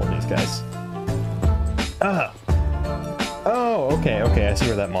already killed all of these guys. Ah! Oh, okay, okay, I see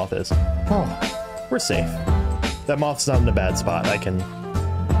where that moth is. Oh, we're safe. That moth's not in a bad spot, I can...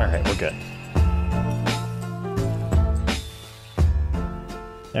 Alright, we're good.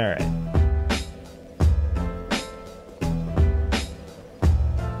 Alright.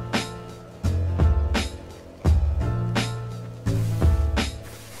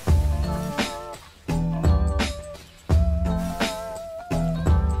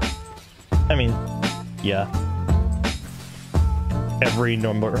 I mean, yeah. Every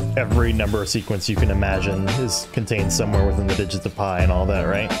number sequence you can imagine is contained somewhere within the digits of pi and all that,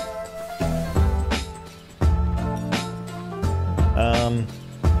 right?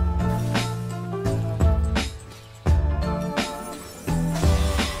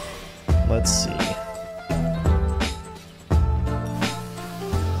 Let's see.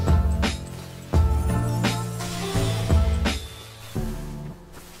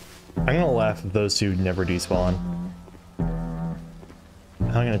 I'm gonna laugh if those two never despawn.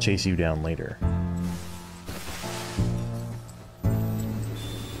 I'm gonna chase you down later.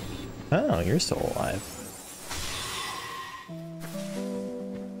 Oh, you're still alive.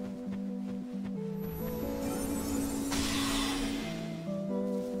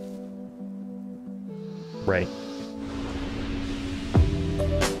 Right.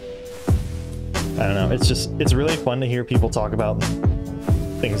 I don't know, it's really fun to hear people talk about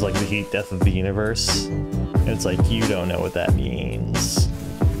things like the heat death of the universe. And it's like, you don't know what that means.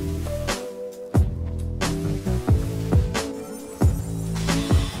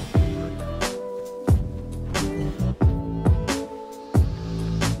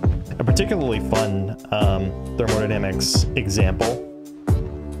 A particularly fun thermodynamics example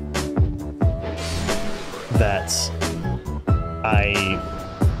that I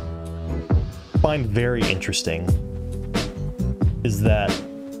find very interesting is that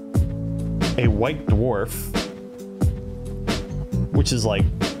a white dwarf, which is like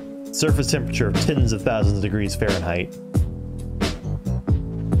surface temperature of tens of thousands of degrees Fahrenheit,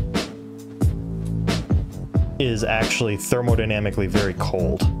 is actually thermodynamically very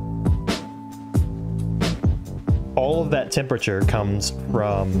cold. All of that temperature comes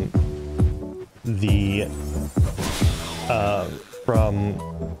from the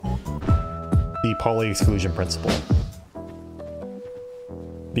Pauli exclusion principle.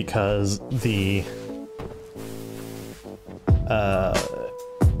 because the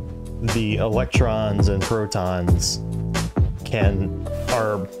electrons and protons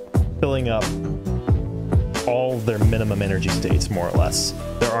are filling up all their minimum energy states, more or less.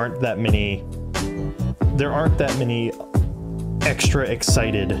 There aren't that many extra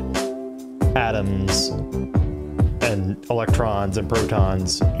excited atoms and electrons and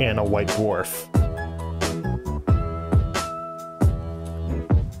protons in a white dwarf.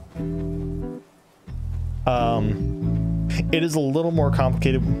 It is a little more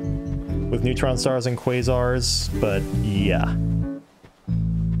complicated with neutron stars and quasars, but yeah.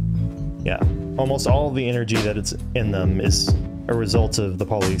 Yeah, almost all of the energy that it's in them is a result of the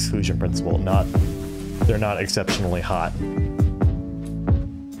Pauli exclusion principle, they're not exceptionally hot.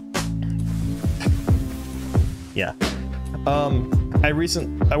 Yeah.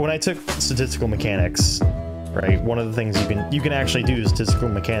 When I took statistical mechanics, right, one of the things you can actually do statistical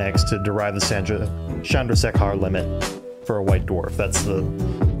mechanics to derive the Chandrasekhar limit for a white dwarf. That's the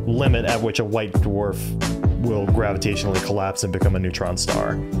limit at which a white dwarf will gravitationally collapse and become a neutron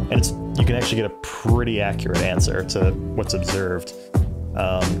star. And you can actually get a pretty accurate answer to what's observed.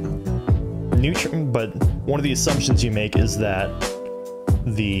 But one of the assumptions you make is that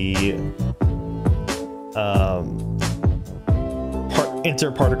the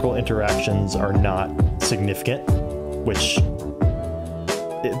interparticle interactions are not significant, which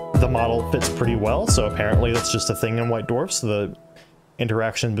the model fits pretty well. So apparently that's just a thing in white dwarfs. The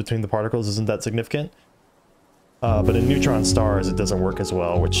interaction between the particles isn't that significant. But in neutron stars, it doesn't work as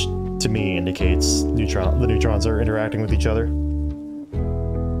well, which to me indicates the neutrons are interacting with each other.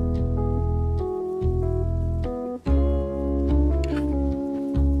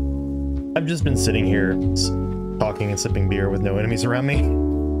 I've just been sitting here talking and sipping beer with no enemies around me.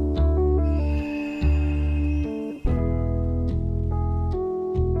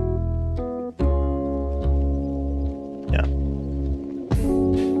 Yeah.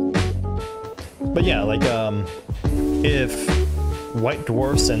 But yeah, like, if white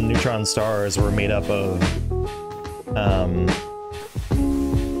dwarfs and neutron stars were made up of,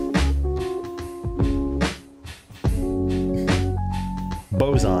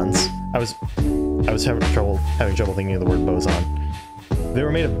 bosons, I was having trouble thinking of the word boson. They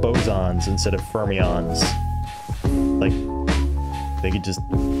were made of bosons instead of fermions. Like, they could just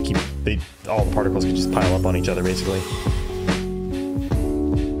all the particles could just pile up on each other, basically.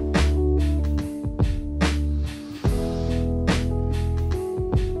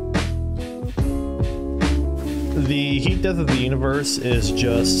 The heat death of the universe is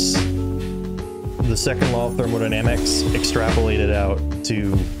just the second law of thermodynamics extrapolated out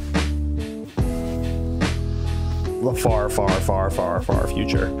to the far, far, far, far, far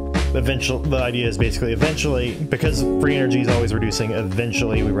future. The idea is basically eventually, because free energy is always reducing,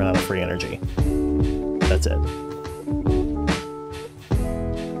 eventually we run out of free energy. That's it.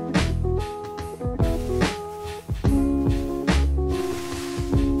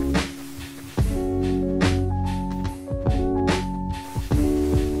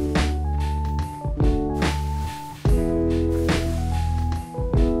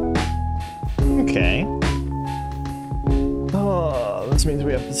 Okay. Oh, this means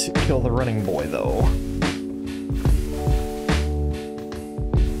we have to kill the running boy, though.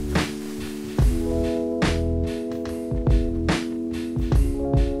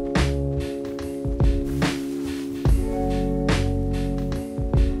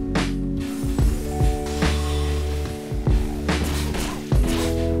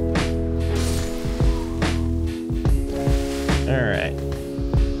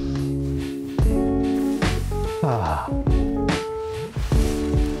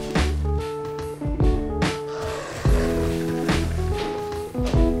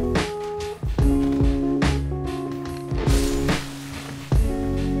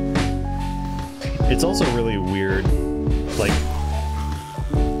 It's also really weird, like,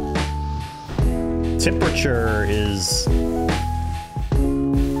 temperature is,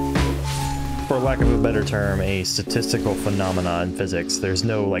 for lack of a better term, a statistical phenomena in physics. There's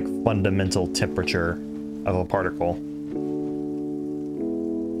no, like, fundamental temperature of a particle.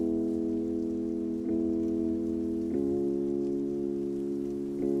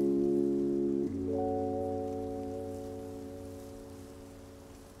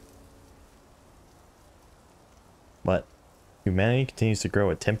 But humanity continues to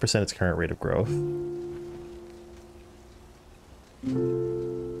grow at 10% its current rate of growth.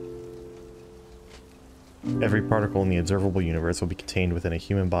 Every particle in the observable universe will be contained within a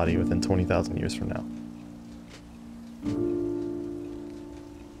human body within 20,000 years from now.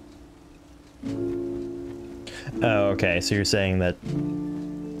 Oh, okay, so you're saying that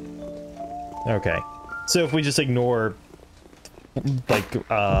Okay. So if we just ignore, like, you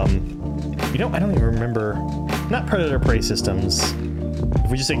know, I don't even remember, not predator-prey systems.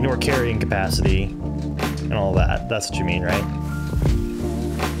 If we just ignore carrying capacity and all that, that's what you mean, right?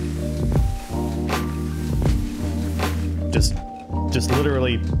 Just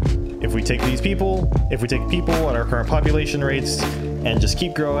literally, if we take these people, if we take people at our current population rates and just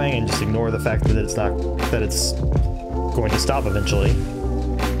keep growing and just ignore the fact that it's not, that it's going to stop eventually.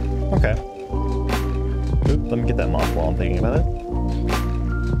 Okay. Oop, let me get that moth while I'm thinking about it.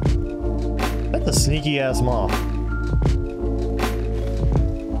 That's a sneaky ass moth.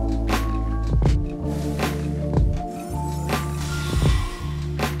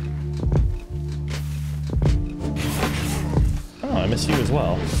 I miss you as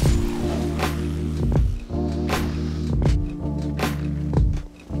well.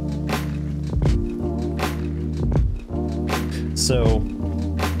 So,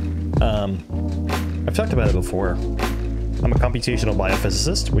 I've talked about it before. I'm a computational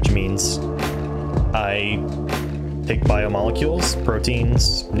biophysicist, which means I take biomolecules,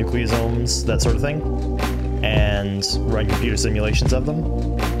 proteins, nucleosomes, that sort of thing, and run computer simulations of them.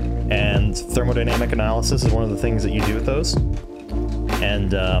 And thermodynamic analysis is one of the things that you do with those.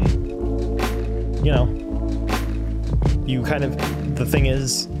 And, you know, you kind of, the thing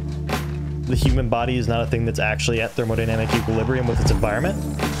is, the human body is not a thing that's actually at thermodynamic equilibrium with its environment.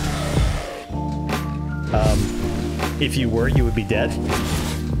 If you were, you would be dead.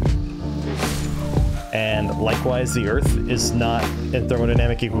 And likewise, the Earth is not in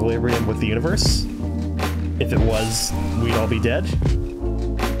thermodynamic equilibrium with the universe. If it was, we'd all be dead.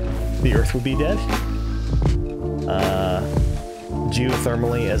 The Earth would be dead.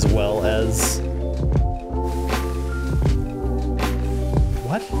 Geothermally, as well as...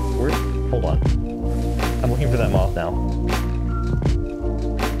 What? Where? Hold on. I'm looking for that moth now.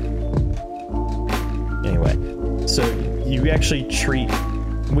 Anyway, so you actually treat...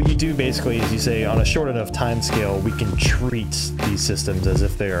 What you do basically is you say, on a short enough time scale, we can treat these systems as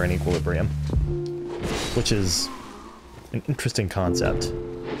if they are in equilibrium. Which is an interesting concept.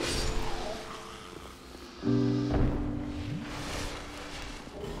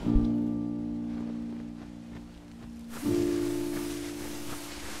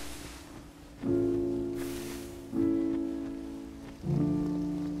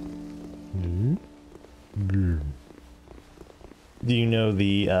 Do you know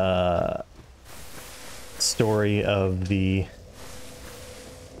the story of the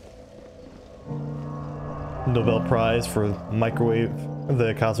Nobel Prize for microwave,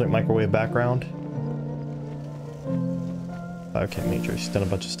 the cosmic microwave background? Okay, Matrix, she's done a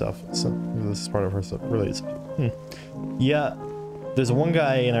bunch of stuff, so this is part of her stuff. Really, yeah, there's one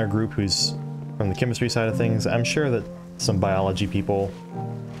guy in our group who's from the chemistry side of things. I'm sure that some biology people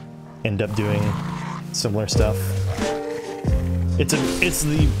end up doing similar stuff. It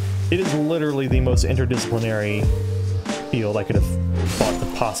is literally the most interdisciplinary field I could have thought to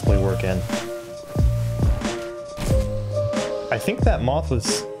possibly work in. I think that moth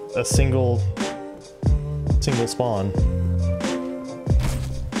was a single spawn.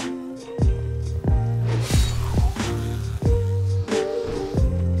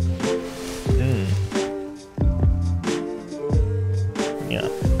 Yeah,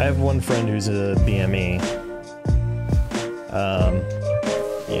 I have one friend who's a BME.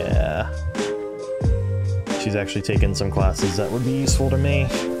 Yeah. She's actually taken some classes that would be useful to me.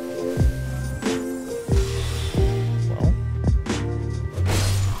 Well.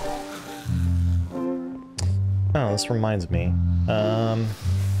 Oh, this reminds me.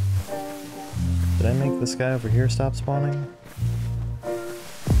 Did I make this guy over here stop spawning? I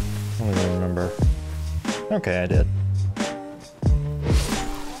don't even remember. Okay, I did.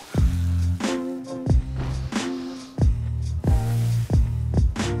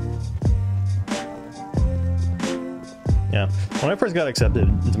 Yeah, when I first got accepted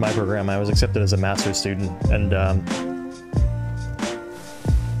into my program, I was accepted as a master's student, and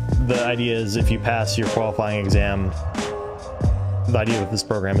the idea is if you pass your qualifying exam, the idea with this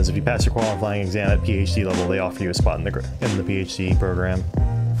program is if you pass your qualifying exam at PhD level, they offer you a spot in the PhD program.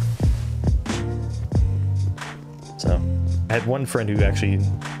 So, I had one friend who actually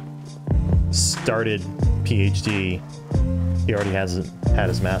started PhD. He already had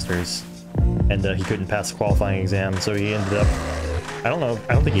his master's. And he couldn't pass the qualifying exam, so he ended up... I don't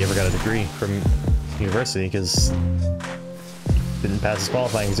think he ever got a degree from university, because he didn't pass his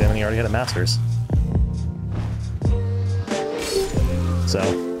qualifying exam and he already had a master's. So,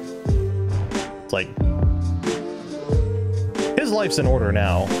 it's like... his life's in order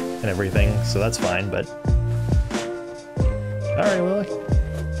now, and everything, so that's fine, but... Alright, Willie.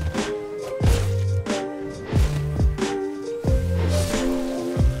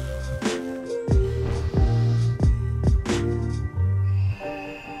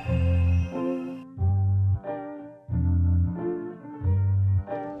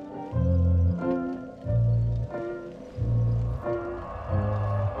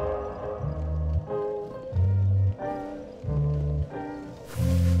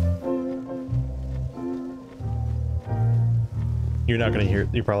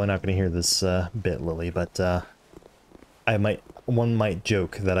 You're probably not gonna hear this bit, Lily, but one might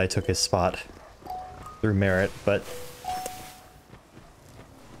joke that I took his spot through merit, but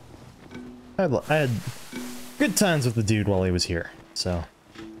I had good times with the dude while he was here, so.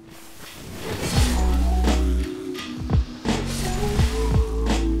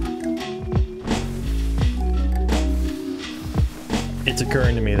 It's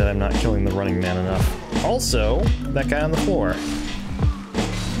occurring to me that I'm not killing the running man enough. Also, that guy on the floor.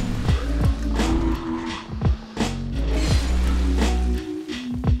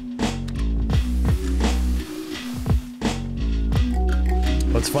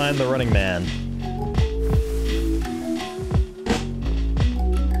 Let's find the running man.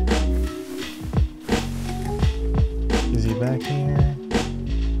 Is he back here?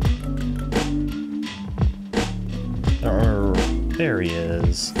 I don't remember. There he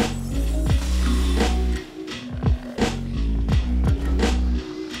is.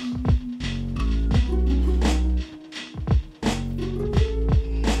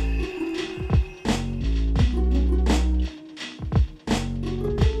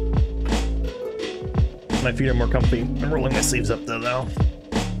 My feet are more comfy. I'm rolling my sleeves up though.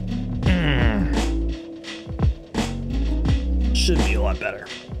 Should be a lot better.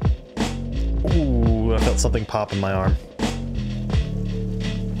 Ooh, I felt something pop in my arm.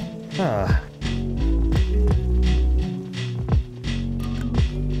 Ah.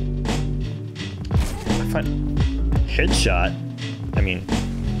 I find headshot. I mean,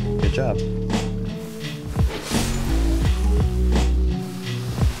 good job.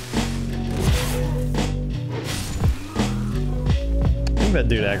 I think that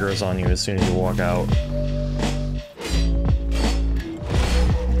dude aggro's on you as soon as you walk out.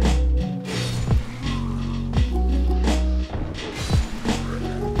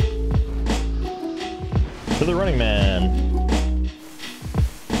 To the running man.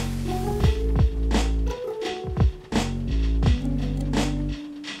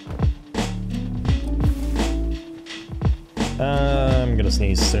 I'm gonna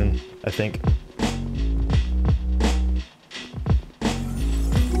sneeze soon, I think.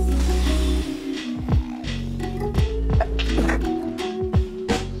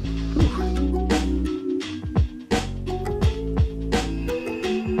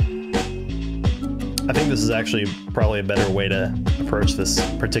 I think this is actually probably a better way to approach this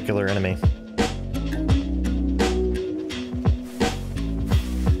particular enemy.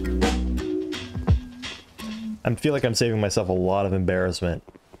 I feel like I'm saving myself a lot of embarrassment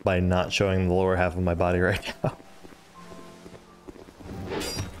by not showing the lower half of my body right now.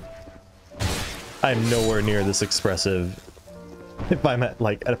 I'm nowhere near this expressive if I'm at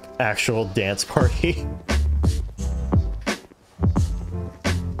like an actual dance party.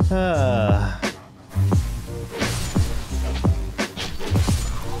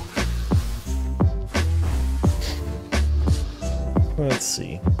 Let's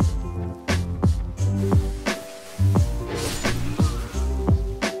see.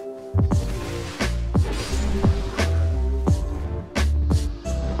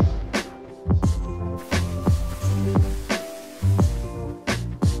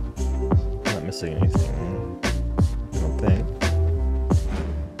 Not missing anything, I don't think.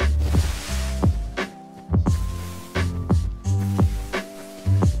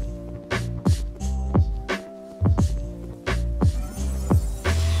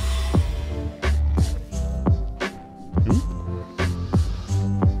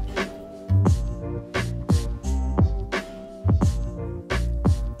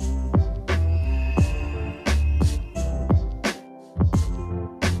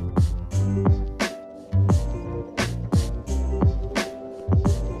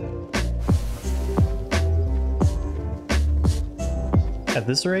 At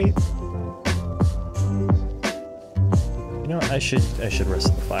this rate, you know, I should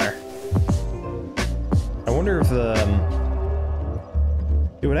rest the fire. I wonder if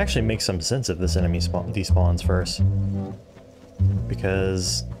it would actually make some sense if this enemy despawns first,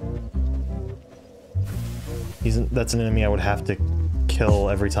 because that's an enemy I would have to kill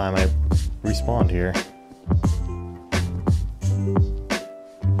every time I respawned here.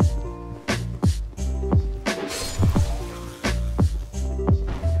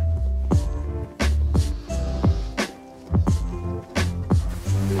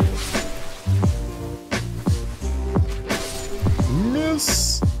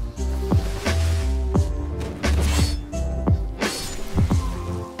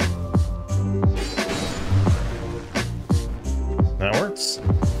 That works.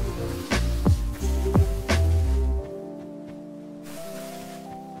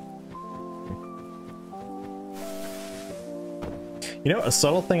 You know, a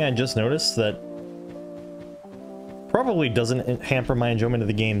subtle thing I just noticed that probably doesn't hamper my enjoyment of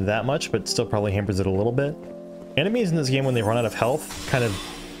the game that much, but still probably hampers it a little bit. Enemies in this game, when they run out of health, kind of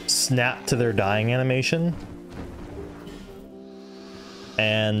snap to their dying animation.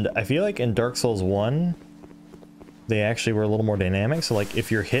 And I feel like in Dark Souls 1, they actually were a little more dynamic. So like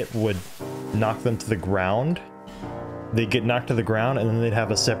if your hit would knock them to the ground, they'd get knocked to the ground and then they'd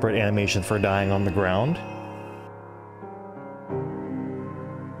have a separate animation for dying on the ground.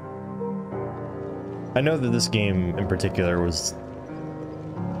 I know that this game in particular was...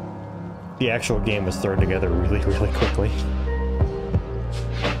 the actual game was thrown together really, really quickly.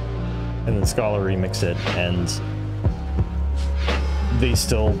 And then Scholar remixed it, and they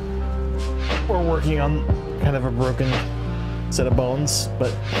still were working on kind of a broken set of bones,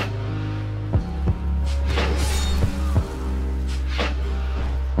 but...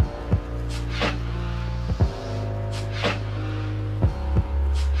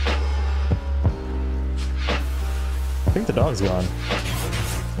 I think the dog's gone.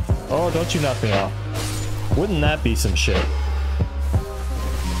 Oh, don't you knock me off. Wouldn't that be some shit?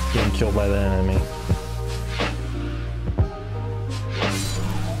 Getting killed by the enemy.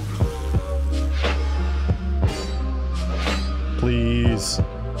 Please.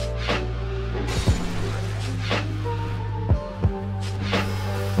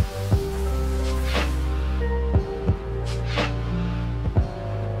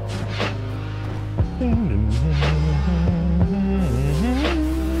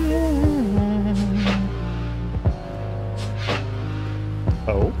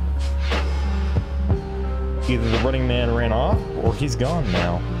 Oh. Either the running man ran off, or he's gone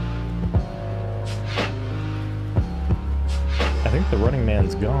now. I think the running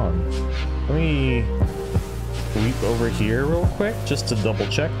man's gone. Let me leap over here real quick, just to double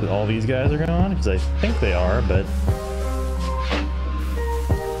check that all these guys are gone, because I think they are, but...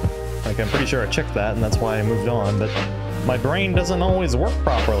 like, I'm pretty sure I checked that, and that's why I moved on, but my brain doesn't always work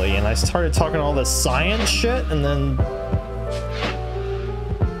properly, and I started talking all this science shit, and then...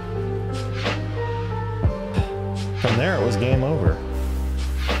 from there, it was game over.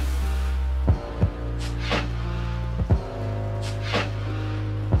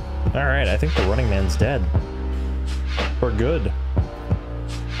 Alright, I think the running man's dead. For good.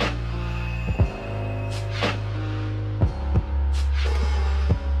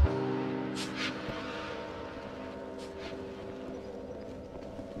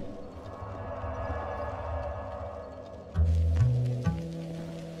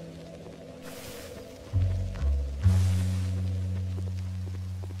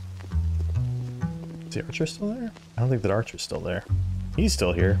 Is the archer still there? I don't think that archer's still there. He's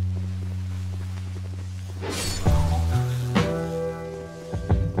still here.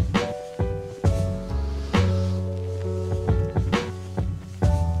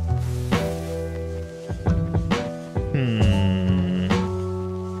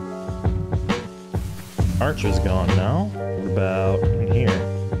 Archer's gone now. What about in here?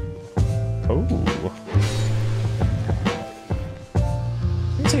 Oh.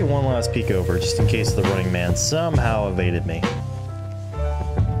 Let me take one last peek over, just in case the running man somehow evaded me.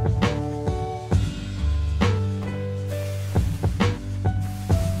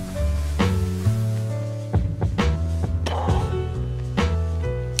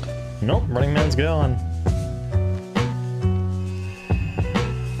 Nope, running man's gone.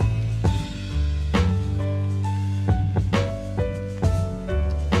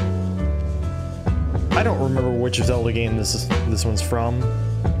 I don't remember which Zelda game this one's from,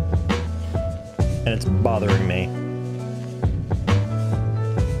 and it's bothering me.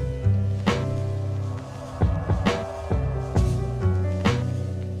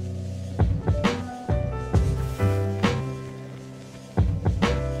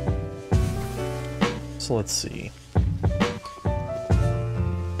 So let's see.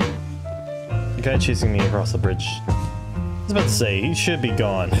 The guy chasing me across the bridge. I was about to say, he should be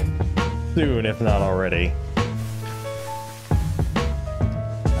gone. Soon, if not already.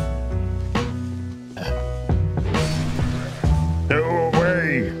 Go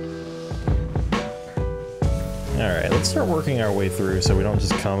away! Alright, let's start working our way through so we don't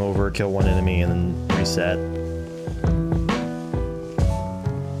just come over, kill one enemy, and then reset.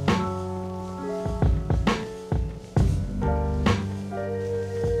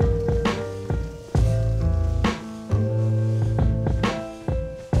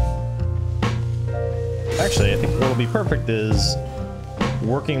 Actually, I think what'll be perfect is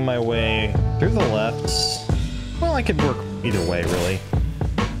working my way through the left. Well, I could work either way, really.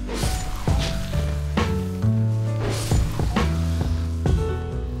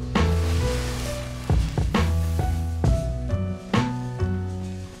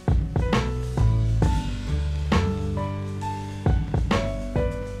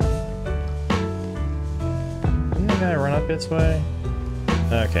 Not this way?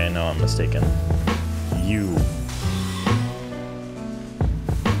 Okay, no, I'm mistaken. You.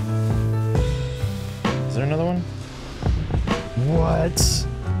 Is there another one? What?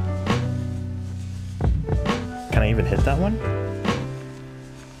 Can I even hit that one?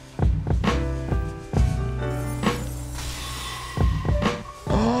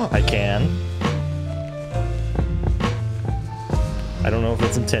 Oh, I can. I don't know if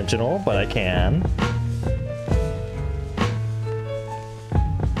it's intentional, but I can.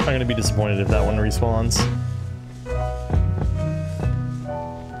 I'm gonna be disappointed if that one respawns.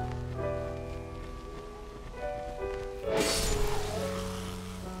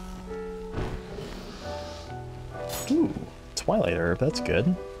 Ooh, Twilight Herb, that's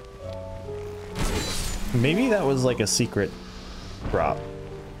good. Maybe that was like a secret drop.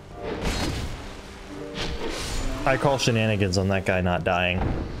 I call shenanigans on that guy not dying.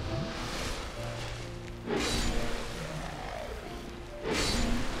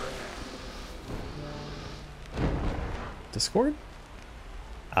 Discord?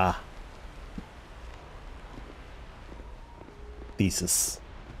 Ah. Thesis.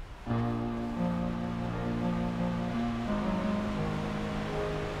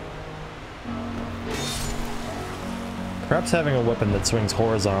 Perhaps having a weapon that swings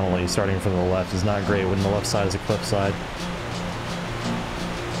horizontally starting from the left is not great when the left side is a cliff side.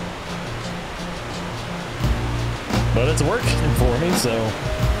 But it's working for me, so...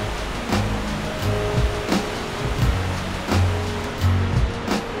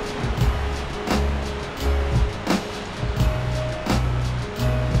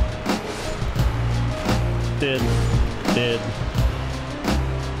 Did.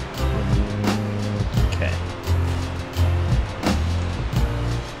 Okay.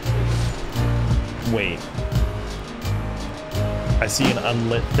 Wait. I see an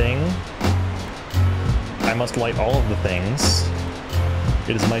unlit thing. I must light all of the things.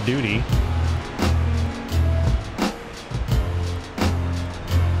 It is my duty.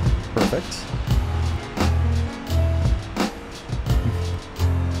 Perfect.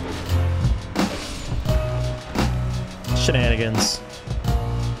 Shenanigans.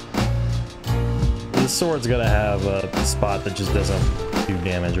 The sword's gotta have a spot that just doesn't do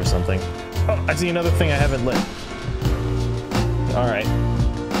damage or something. Oh, I see another thing I haven't lit. Alright.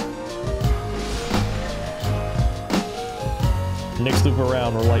 Next loop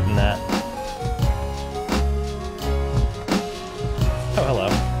around, we're lighting that. Oh, hello.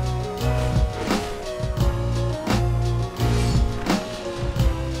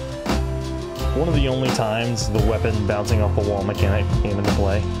 One of the only times the weapon bouncing off the wall mechanic came into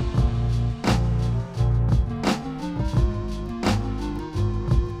play.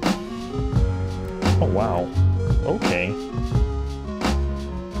 Oh, wow. Okay.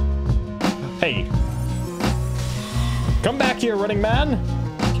 Hey. Come back here, running man!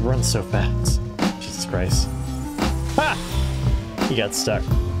 He runs so fast. Jesus Christ. Ha! He got stuck.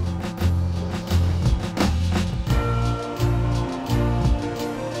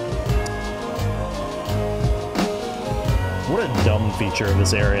 What a dumb feature of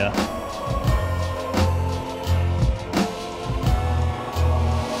this area.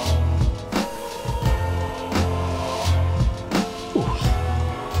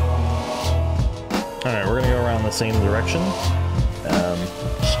 Alright, we're gonna go around the same direction.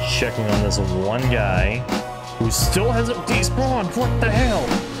 Just checking on this one guy who still hasn't despawned. What the hell?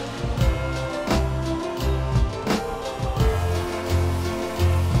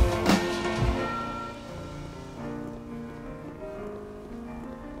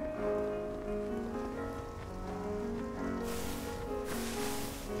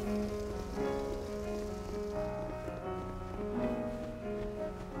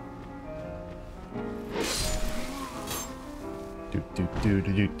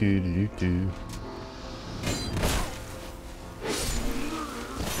 Do.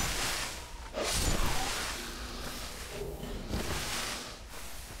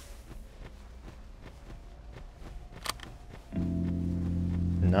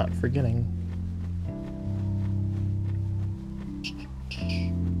 Not forgetting.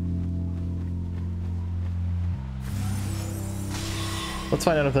 Let's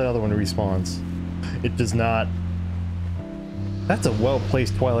find out if that other one respawns. It does not. That's a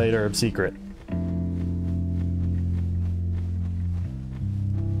well-placed Twilight Herb secret.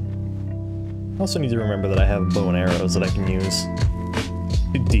 I also need to remember that I have bow and arrows that I can use.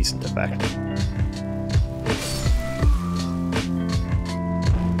 A decent effect.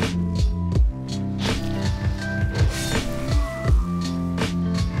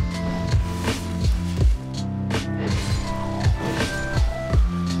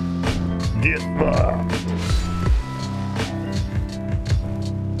 Get fucked.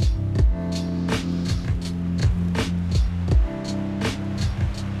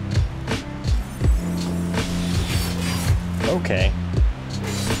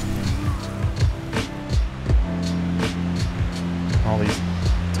 All these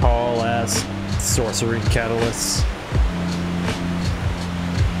tall ass sorcery catalysts.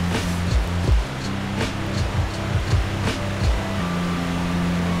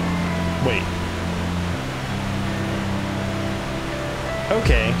 Wait.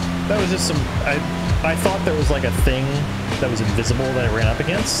 Okay, that was just some... I thought there was like a thing that was invisible that I ran up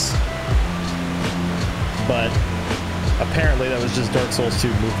against. But apparently that was just Dark Souls 2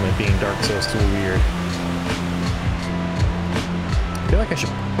 movement being Dark Souls 2 weird. I feel like I should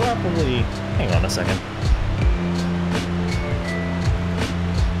probably... Hang on a second.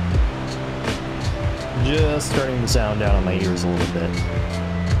 Just starting the sound down on my ears a little bit.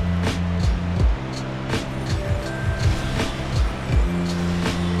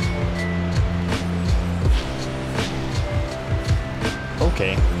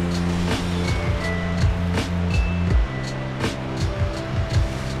 Okay.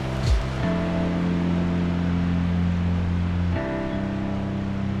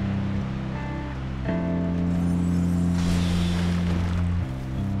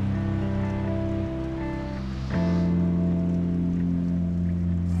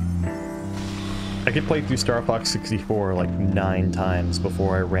 I could play through Star Fox 64 like 9 times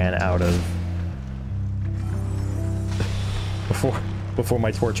before I ran out of... Before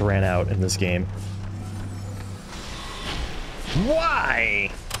my torch ran out in this game.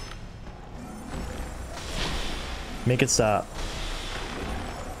 Why? Make it stop.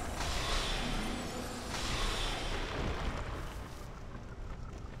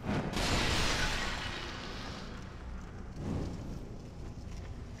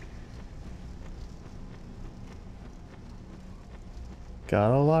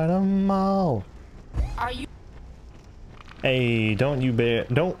 Gotta light 'em all. Are you? Hey, don't you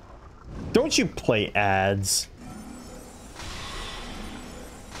play ads.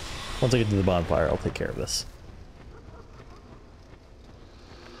 Once I get to the bonfire, I'll take care of this.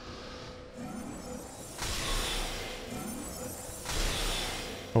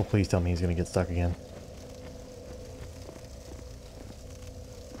 Oh, please tell me he's gonna get stuck again.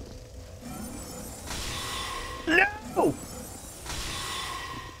 No!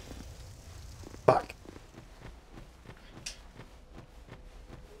 Fuck.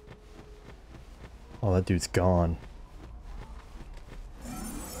 Oh, that dude's gone.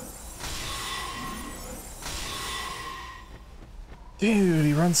 Dude,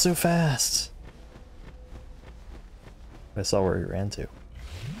 he runs so fast. I saw where he ran to.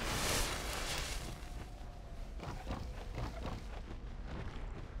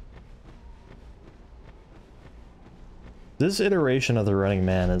 This iteration of the Running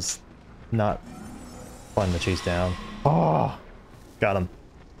Man is not fun to chase down. Oh, got him.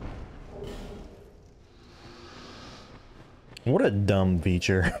 What a dumb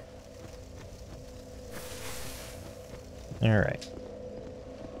feature. All right.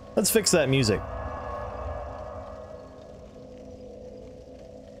 Let's fix that music.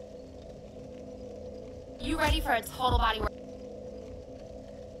 You ready for a total body work?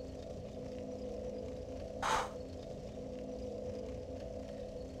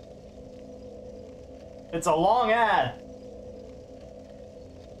 It's a long ad.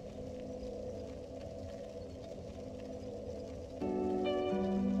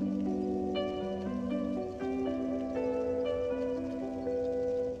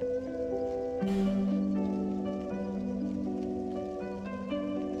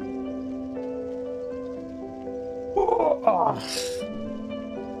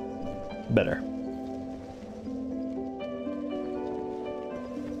 Better.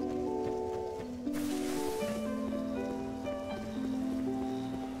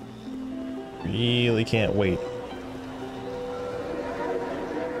 Really can't wait.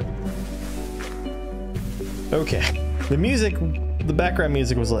 Okay. The music, the background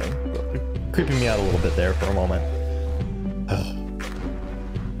music was like creeping me out a little bit there for a moment.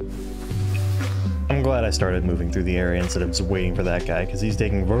 I'm glad I started moving through the area instead of just waiting for that guy, because he's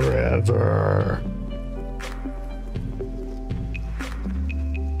taking forever.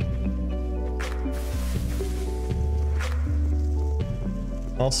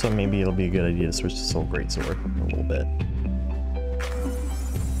 Also, maybe it'll be a good idea to switch to Soul Greatsword a little bit.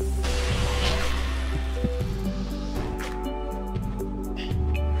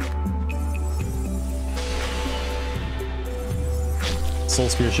 Soul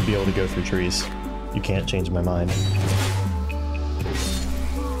Spear should be able to go through trees. You can't change my mind.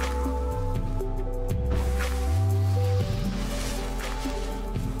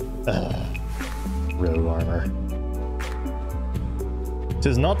 Rogue armor.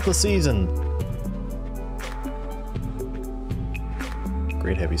 'Tis not the season.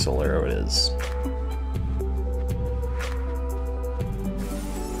 Great heavy soul arrow it is.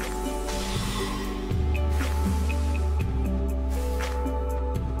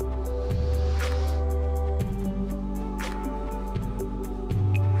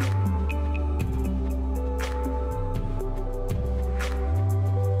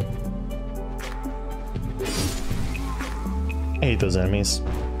 I hate those enemies.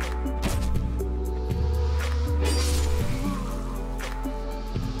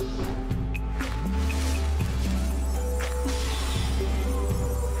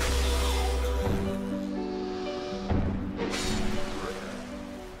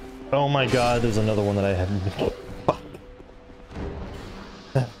 Oh my god, there's another one that I hadn't. Fuck.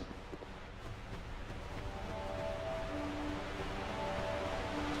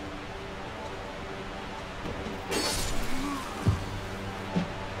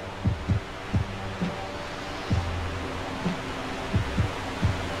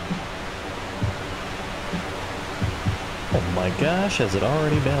 Oh my gosh, has it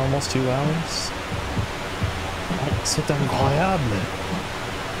already been almost 2 hours? Oh, c'est incroyable!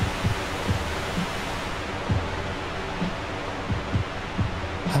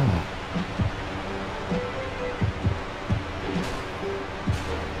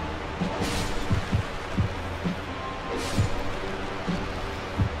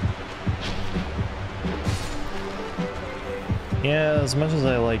 Yeah, as much as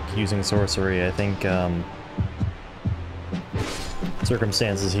I like using sorcery, I think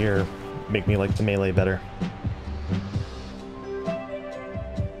circumstances here make me like the melee better.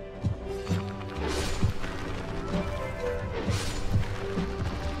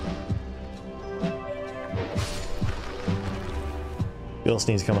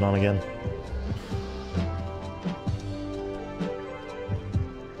 Philistine's coming on again.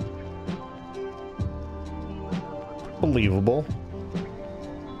 Believable.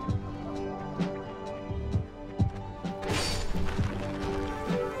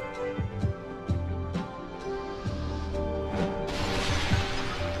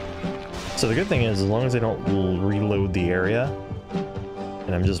 So the good thing is, as long as I don't reload the area,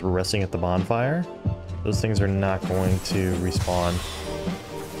 and I'm just resting at the bonfire, those things are not going to respawn.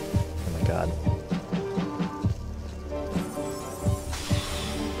 Oh my god.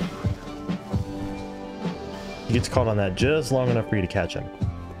 He gets caught on that just long enough for you to catch him.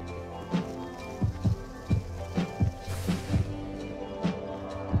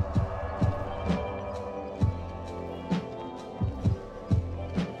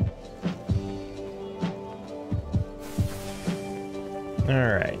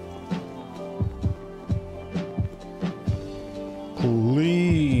 Alright.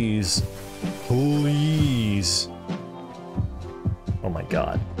 Please. Please. Oh my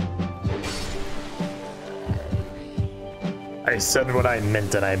god. I said what I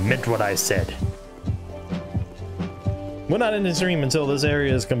meant and I meant what I said. We're not in the stream until this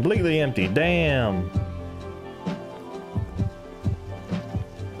area is completely empty. Damn.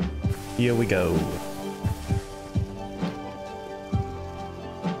 Here we go.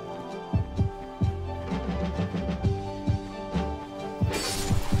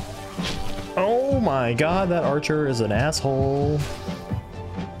 Oh my god, that archer is an asshole.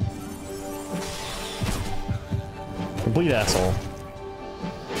 Complete asshole.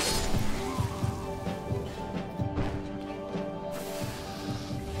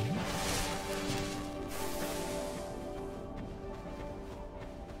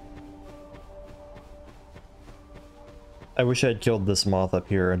 I wish I'd killed this moth up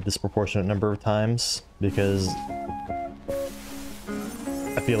here a disproportionate number of times, because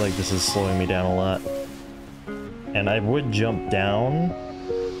I feel like this is slowing me down a lot. And I would jump down,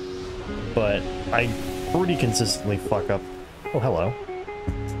 but I pretty consistently fuck up. Oh, hello.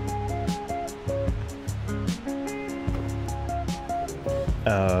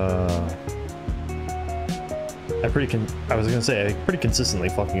 I was gonna say I pretty consistently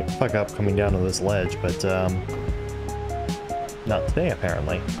fuck up coming down to this ledge, but not today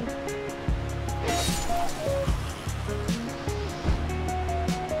apparently.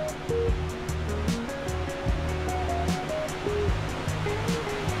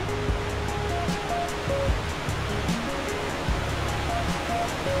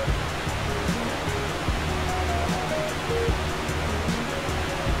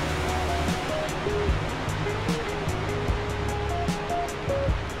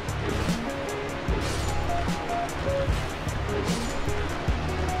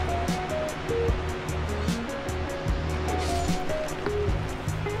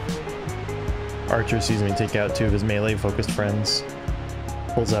 Archer sees me take out 2 of his melee-focused friends.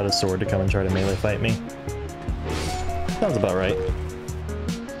 Pulls out his sword to come and try to melee fight me. Sounds about right.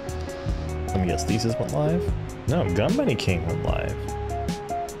 Let me guess, Thesis went live? No, Gunbunny King went live.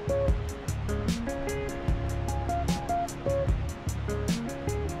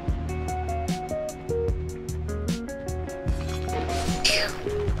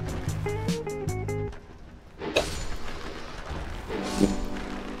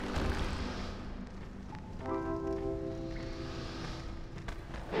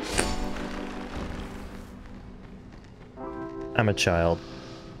 I'm a child.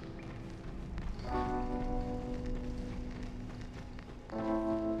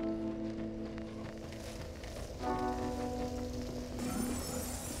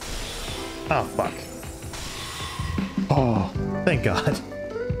 Oh, fuck. Oh, thank God.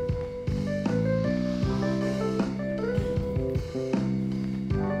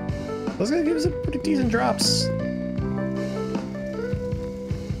 Those guys give us some pretty decent drops.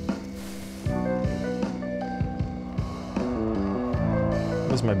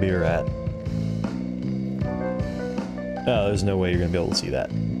 Where's my beer at? Oh, there's no way you're gonna be able to see that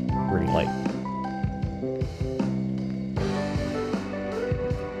green light.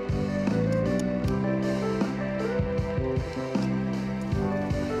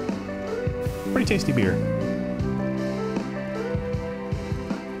 Pretty tasty beer.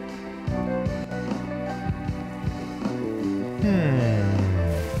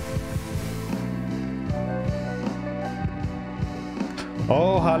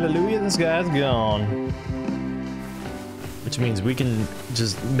 Oh, hallelujah, this guy's gone. Which means we can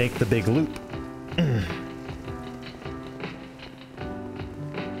just make the big loop.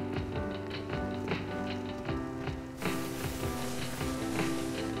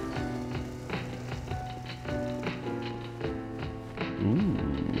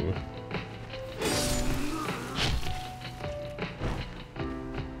 Ooh.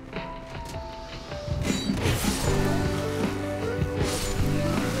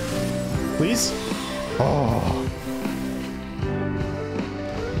 Please? Oh.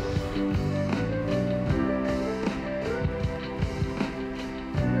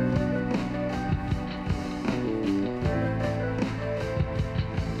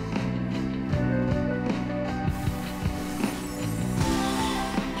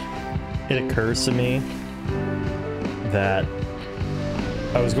 It occurs to me that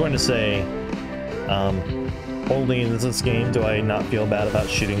I was going to say, only in this game do I not feel bad about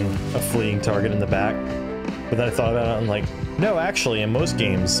shooting a fleeting target in the back. But then I thought about it and I'm like, no, actually, in most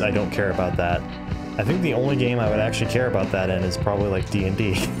games, I don't care about that. I think the only game I would actually care about that in is probably like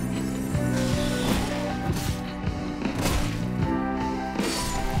D&D.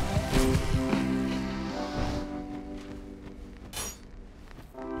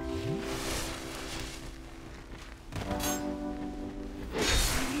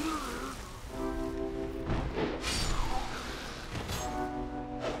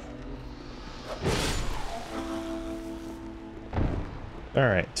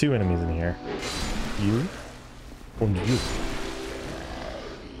 Alright, 2 enemies in here. You? And you.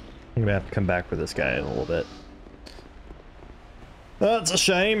 I'm gonna have to come back for this guy in a little bit. That's a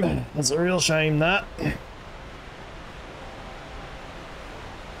shame. That's a real shame, that.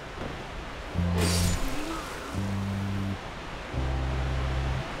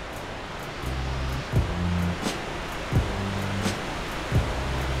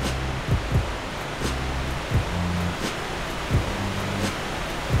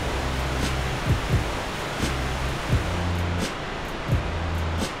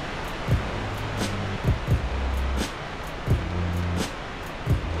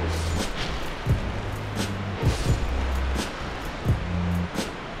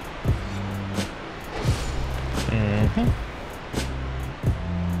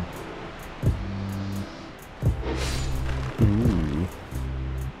 Ooh.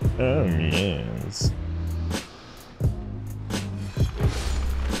 Oh, yes.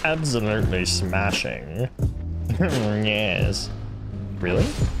 Absolutely smashing. Yes. Really?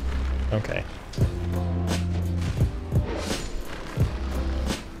 Okay.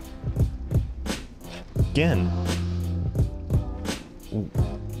 Again.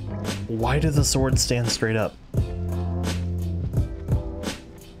 Why do the swords stand straight up?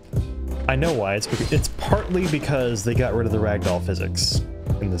 I know why. It's partly because they got rid of the ragdoll physics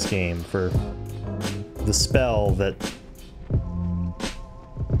in this game for the spell that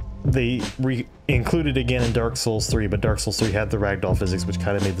they included again in Dark Souls 3, but Dark Souls 3 had the ragdoll physics, which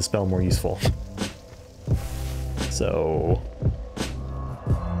kind of made the spell more useful. So...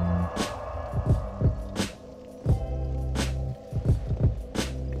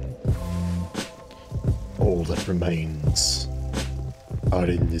 all that remains are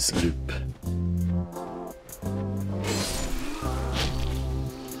in this loop.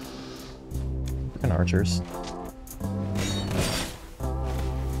 And archers.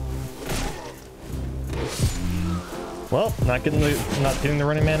 Well, not getting the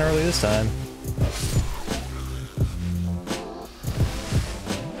running man early this time.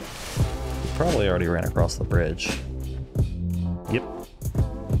 Probably already ran across the bridge. Yep.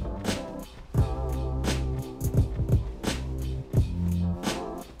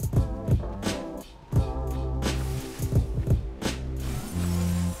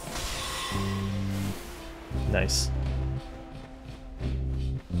 Nice.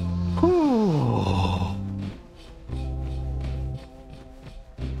 Whew.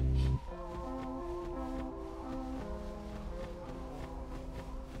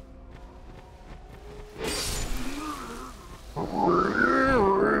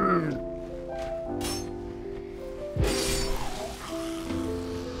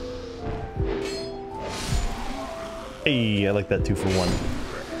 Hey, I like that 2 for 1.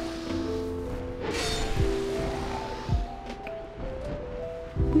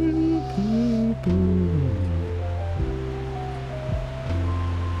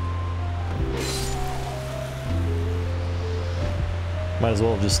 Might as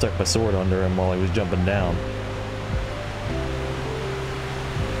well have just stuck my sword under him while he was jumping down.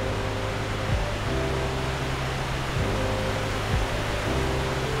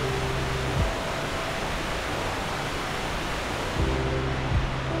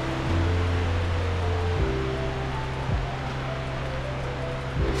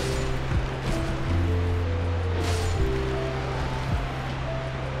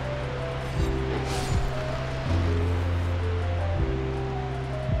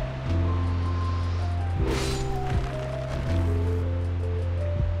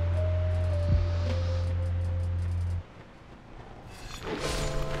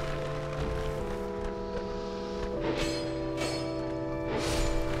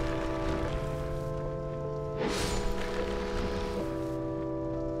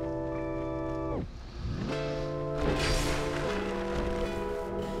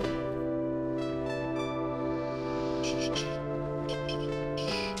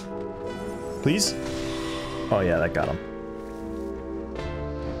 Please? Oh yeah, that got him.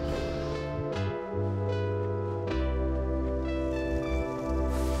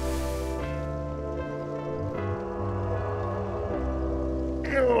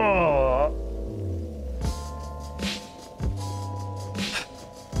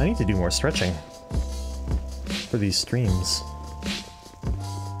 I need to do more stretching for these streams.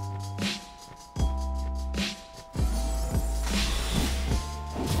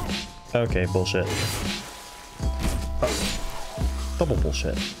 Okay, bullshit. Oh, double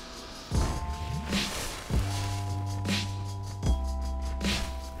bullshit.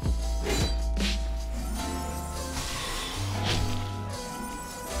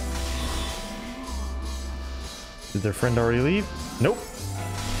 Did their friend already leave? Nope.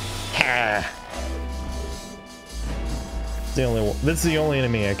 Ha! The only one. This is the only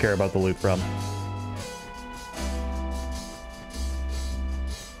enemy I care about the loot from.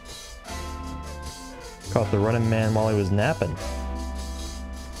 Caught the running man while he was napping.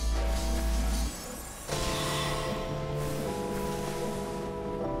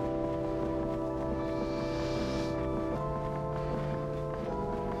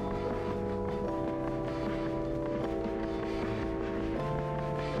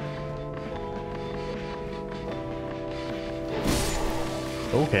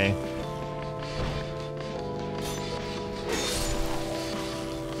 Okay.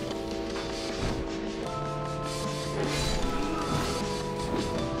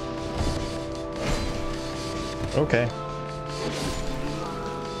 Okay.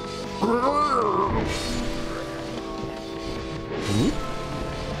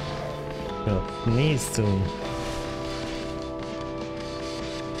 Gonna sneeze soon.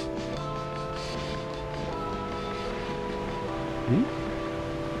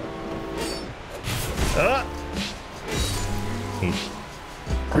 Ah! Hate.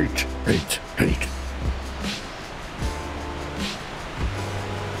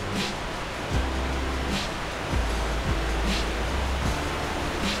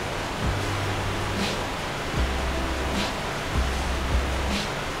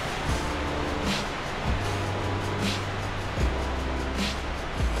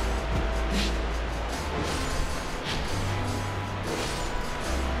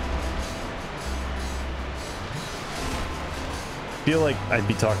 I feel like I'd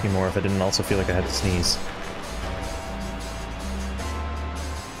be talking more if I didn't also feel like I had to sneeze.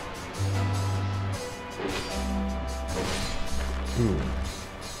 Ooh.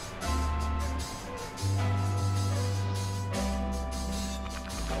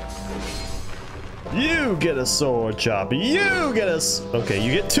 You get a sword chop. You get a... Okay,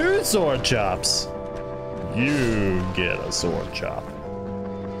 you get 2 sword chops. You get a sword chop.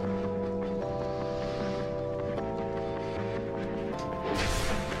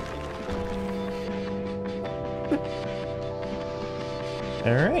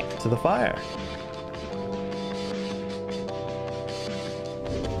 Alright, to the fire.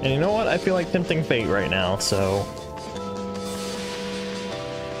 And you know what? I feel like tempting fate right now, so...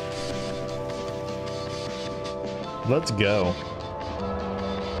 Let's go.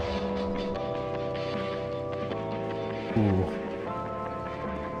 Ooh.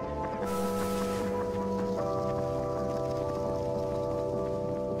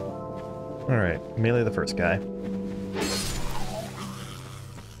 Alright, melee the first guy.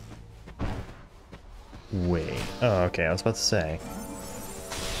 Wait. Oh, okay, I was about to say.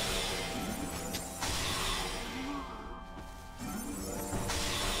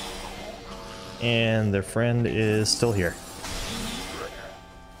 And their friend is still here.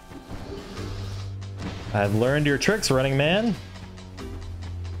 I've learned your tricks, running man.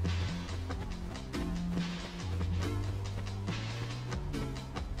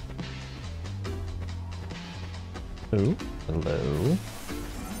 Ooh, hello.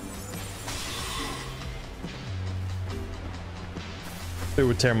 It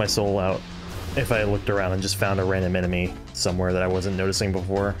would tear my soul out if I looked around and just found a random enemy somewhere that I wasn't noticing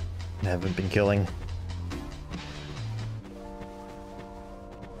before and haven't been killing.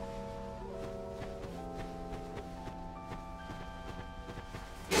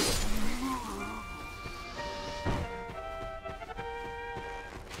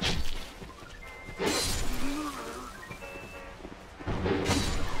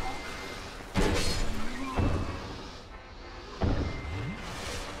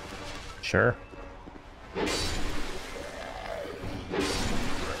 Sure.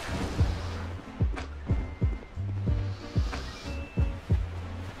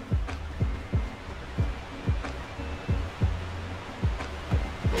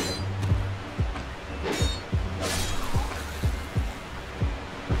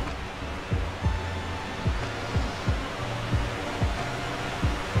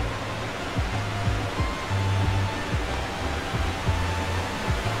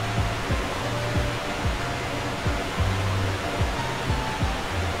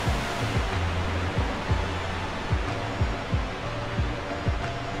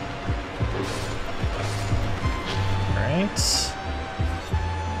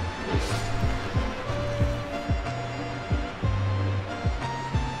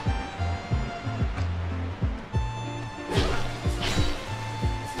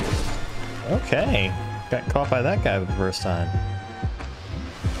 Okay, got caught by that guy for the first time.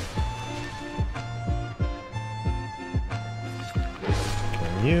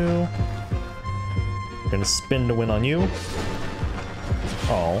 Kill you. Gonna spin to win on you.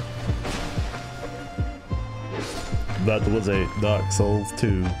 Oh. That was a Dark Souls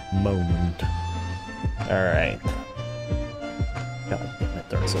 2 moment. Alright. God damn it,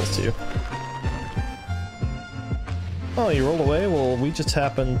 Dark Souls 2. Oh, you rolled away? Well, we just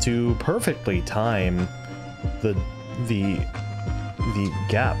happened to perfectly time the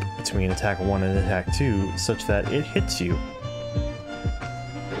gap between attack 1 and attack 2 such that it hits you.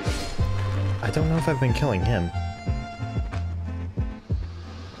 I don't know if I've been killing him.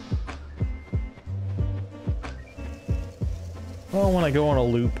 Well, when I go on a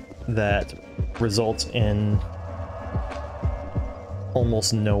loop that results in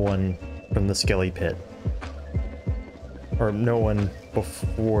almost no one from the Skelly Pit. Or no one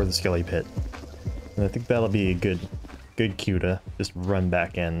before the Skelly Pit. And I think that'll be a good cue to just run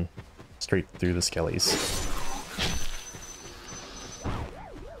back in straight through the Skellies.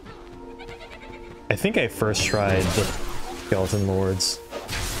 I think I first tried the Skeleton Lords.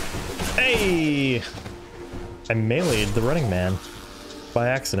 Hey! I meleeed the running man by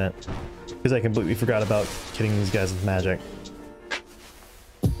accident because I completely forgot about hitting these guys with magic.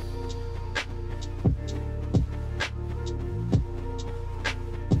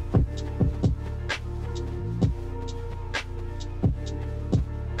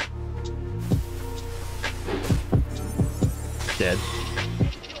 Dead.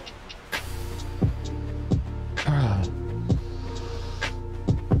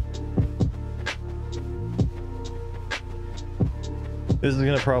 This is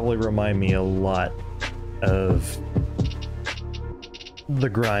gonna probably remind me a lot of the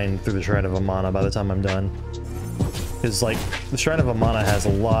grind through the Shrine of Amana by the time I'm done. Because, like, the Shrine of Amana has a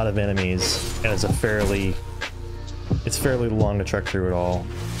lot of enemies, and it's fairly long to trek through it all.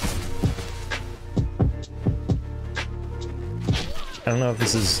 I don't know if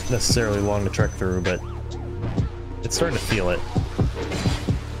this is necessarily long to trek through, but it's starting to feel it.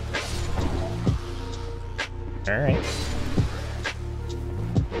 Alright.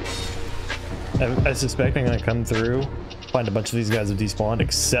 I suspect I'm gonna come through, find a bunch of these guys have despawned,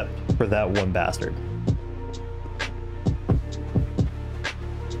 except for that one bastard.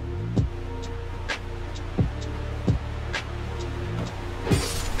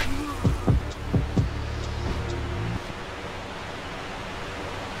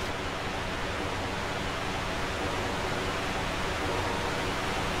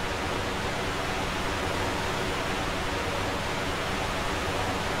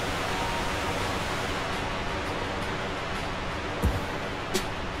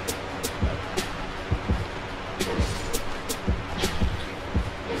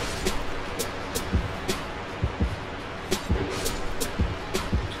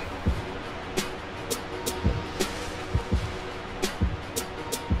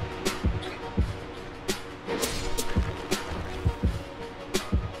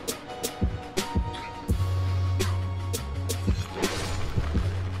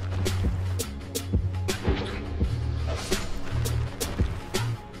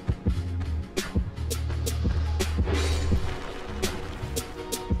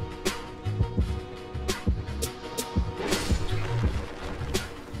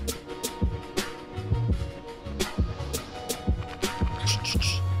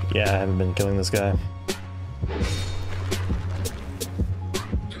 Yeah, I haven't been killing this guy.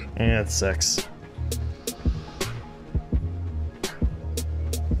 Yeah, it sucks.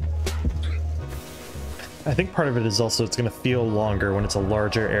 I think part of it is also it's going to feel longer when it's a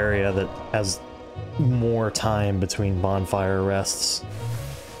larger area that has more time between bonfire rests.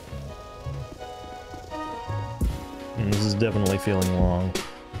 And this is definitely feeling long.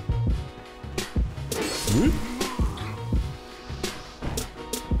 Whoop.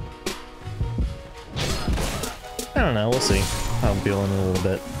 I don't know, we'll see how I'm feeling in a little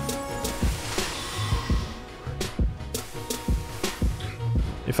bit.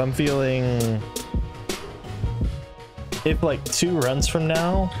 If I'm feeling... If like 2 runs from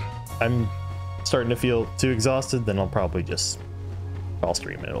now, I'm starting to feel too exhausted, then I'll probably just... I'll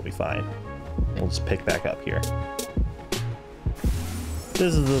stream it, it'll be fine. We'll just pick back up here.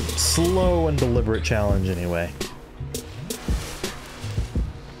 This is a slow and deliberate challenge anyway.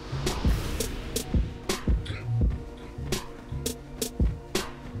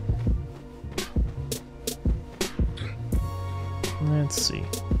 Let's see.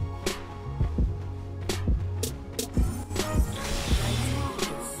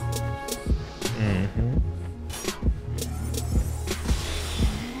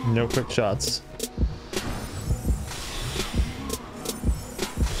 No quick shots.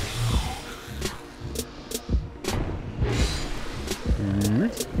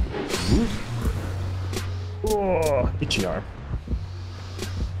 Oh, itchy arm.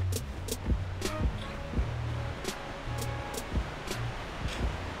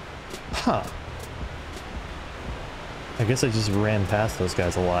 Huh. I guess I just ran past those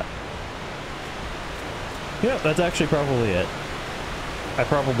guys a lot. Yep, that's actually probably it. I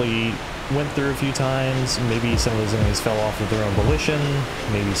probably went through a few times, maybe some of those enemies fell off of their own volition,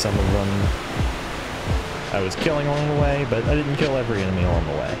 maybe some of them I was killing along the way, but I didn't kill every enemy along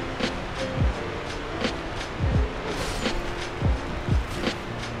the way.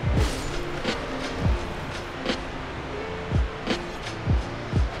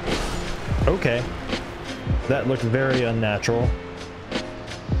 Okay, that looked very unnatural.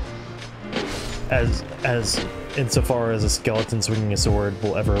 As insofar as a skeleton swinging a sword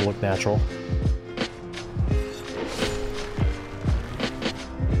will ever look natural.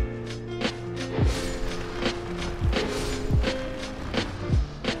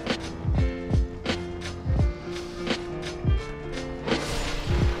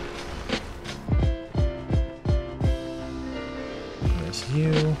 There's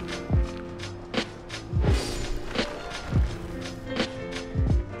you.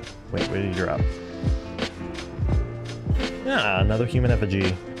 Wait, where did you drop? Ah, another human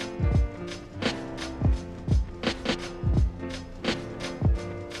effigy.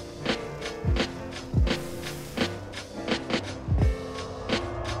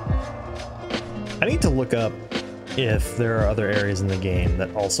 I need to look up if there are other areas in the game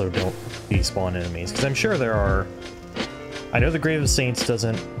that also don't despawn enemies, because I'm sure there are. I know the Grave of Saints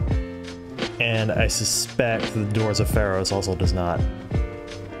doesn't, and I suspect the Doors of Pharos also does not.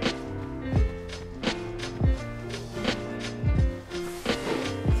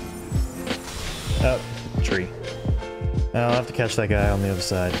 Oh, tree. I'll have to catch that guy on the other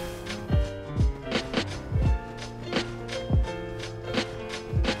side.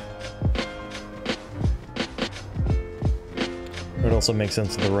 It would also make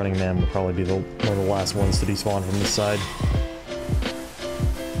sense that the running man would probably be one of the last ones to despawn from this side.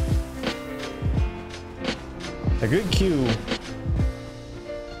 A good cue.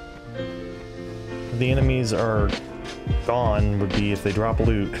 The enemies are gone would be if they drop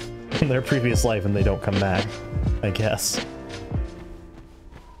loot in their previous life and they don't come back, I guess.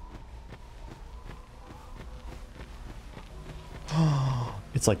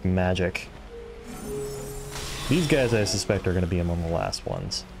 It's like magic. These guys I suspect are going to be among the last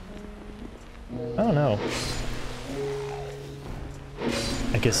ones. I don't know.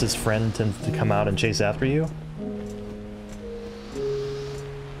 I guess his friend tends to come out and chase after you.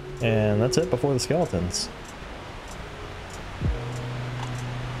 And that's it before the skeletons.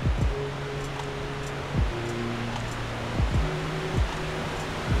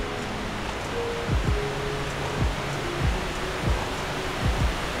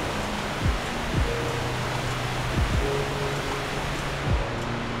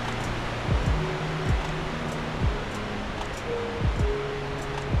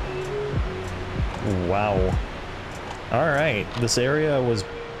 Wow. Alright, this area was...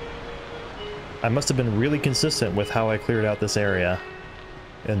 I must have been really consistent with how I cleared out this area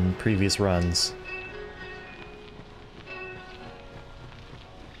in previous runs.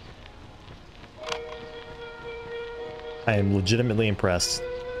 I am legitimately impressed.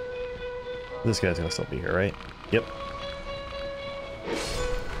 This guy's gonna still be here, right? Yep.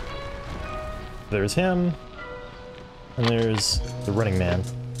 There's him. And there's the running man.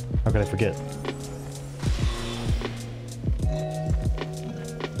 How could I forget?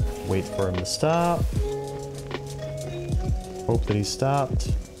 Wait for him to stop. Hope that he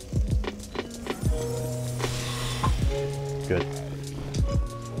stopped. Good.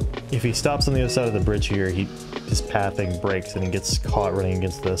 If he stops on the other side of the bridge here, his pathing breaks and he gets caught running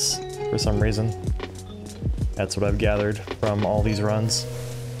against this for some reason. That's what I've gathered from all these runs.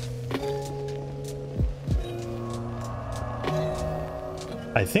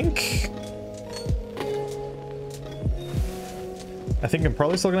 I think I'm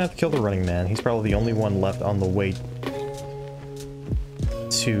probably still gonna have to kill the running man. He's probably the only one left on the way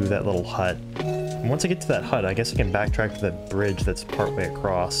to that little hut. And once I get to that hut, I guess I can backtrack to that bridge that's partway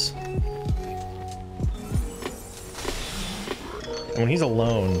across. And when he's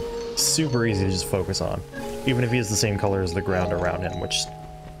alone, super easy to just focus on. Even if he has the same color as the ground around him, which...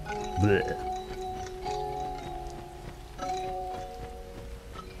 bleh.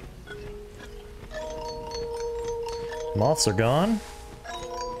 Moths are gone.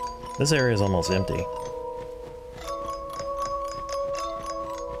 This area is almost empty.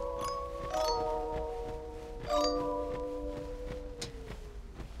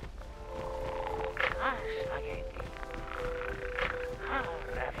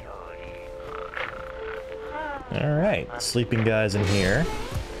 Alright, sleeping guys in here.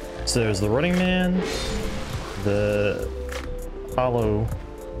 So there's the running man, the hollow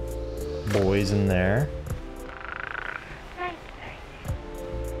boys in there.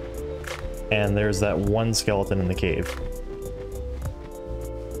 And there's that one skeleton in the cave.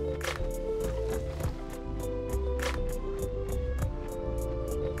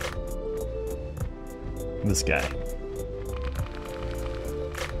 This guy.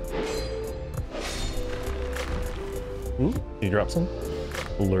 Ooh, he drops him.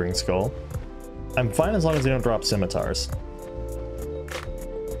 Alluring skull. I'm fine as long as they don't drop scimitars.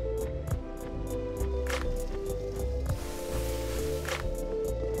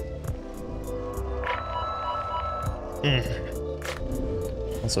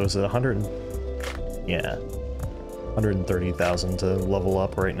 So is it 100? Yeah. 130,000 to level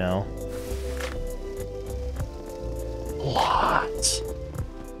up right now. What?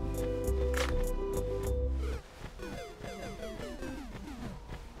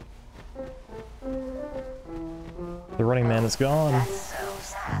 The running man is gone.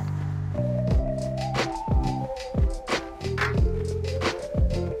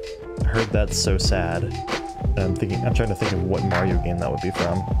 I heard that's so sad. And I'm trying to think of what Mario game that would be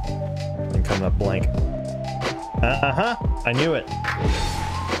from. And coming up blank. Uh-huh! I knew it!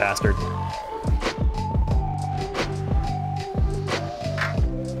 Bastard.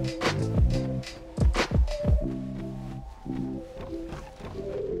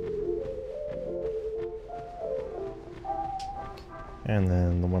 And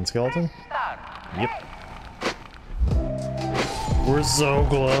then the one skeleton. Yep. We're so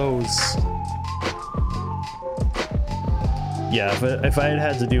close! Yeah, if I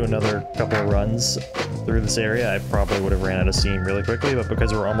had to do another couple of runs through this area, I probably would have ran out of steam really quickly, but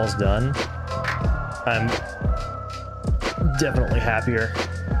because we're almost done, I'm definitely happier.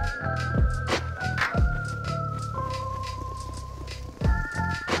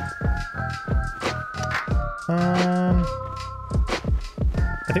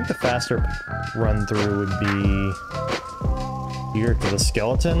 I think the faster run through would be here to the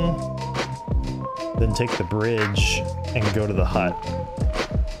skeleton, then take the bridge and go to the hut.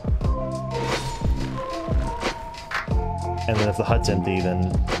 And then if the hut's empty, then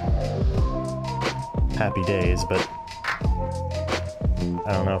happy days, but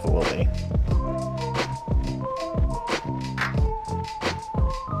I don't know if it will be.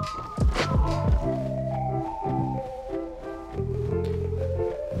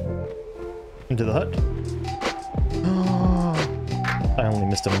 Into the hut. I only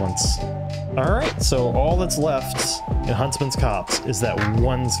missed him once. Alright, so all that's left in Huntsman's Copse is that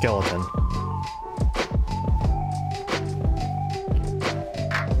one skeleton.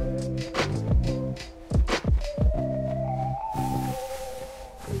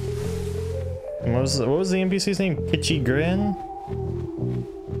 And what was the NPC's name? Kitchy Grin?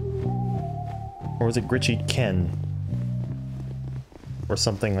 Or was it Gritchy Ken? Or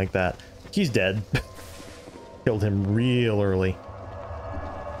something like that. He's dead. Killed him real early.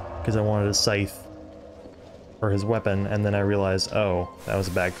 Because I wanted a scythe. Or his weapon, and then I realized, oh, that was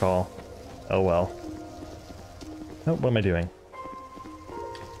a bad call. Oh well. Oh, what am I doing?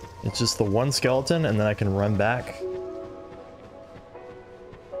 It's just the one skeleton, and then I can run back.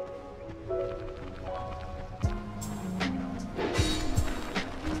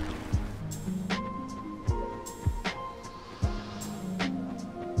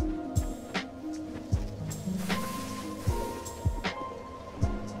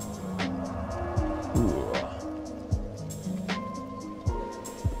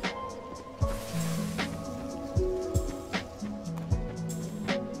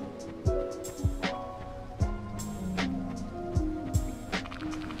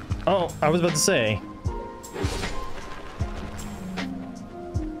 Oh, I was about to say.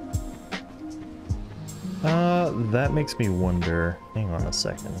 That makes me wonder. Hang on a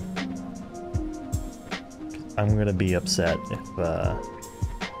second. I'm gonna be upset if,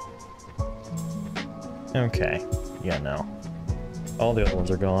 okay. Yeah, no. All the other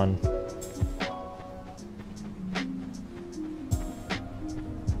ones are gone.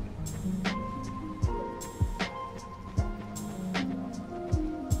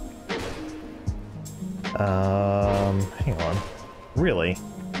 Hang on. Really?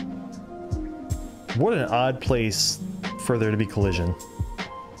 What an odd place for there to be collision.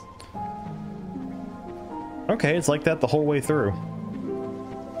 Okay, it's like that the whole way through.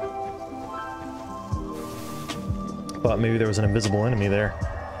 Thought maybe there was an invisible enemy there.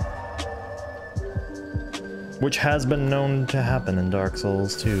 Which has been known to happen in Dark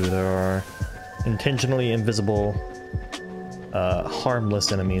Souls too. There are intentionally invisible,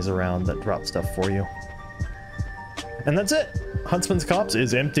 harmless enemies around that drop stuff for you. And that's it! Huntsman's Copse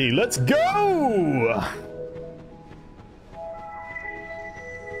is empty. Let's go!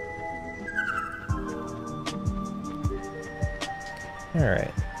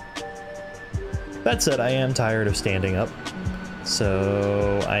 Alright. That said, I am tired of standing up,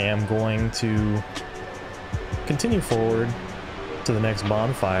 so I am going to continue forward to the next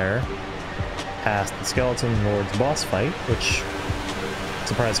bonfire, past the Skeleton Lord's boss fight, which,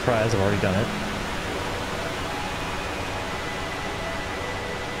 surprise, surprise, I've already done it.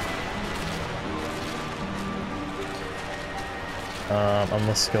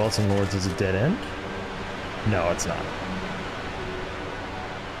 Unless Skeleton Lords is a dead end? No, it's not.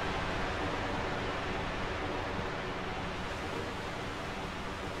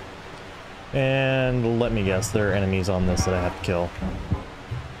 And let me guess, there are enemies on this that I have to kill.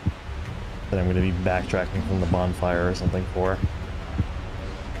 That I'm going to be backtracking from the bonfire or something for.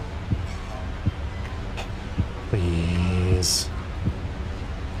 Please.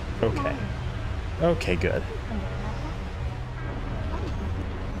 Okay. Okay, good.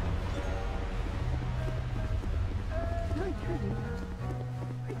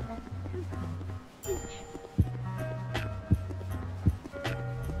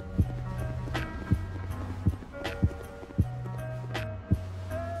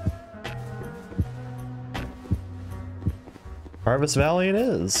 Harvest Valley it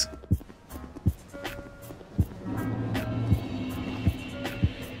is.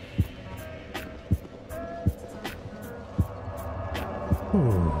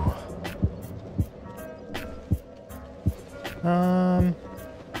 Ooh.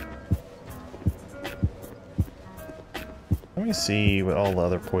 Let me see what all the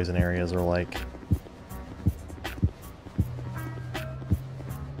other poison areas are like.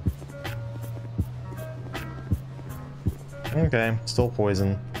 Okay, still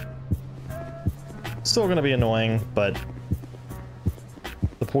poison. Still gonna be annoying, but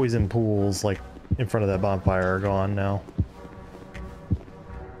the poison pools, like, in front of that bonfire are gone now.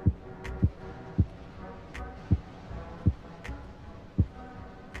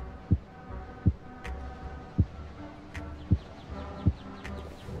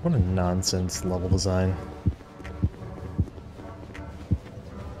 What a nonsense level design.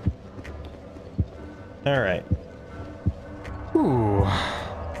 Alright. Ooh.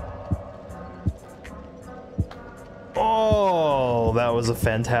 Oh, that was a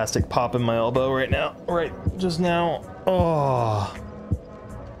fantastic pop in my elbow right now. Right just now. Oh.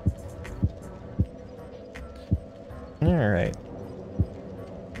 Alright.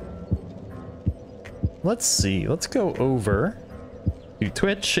 Let's see. Let's go over to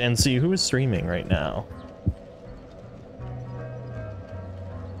Twitch and see who is streaming right now.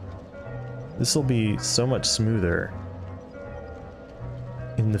 This will be so much smoother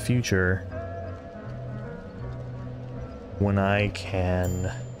in the future when I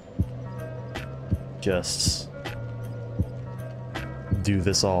can just do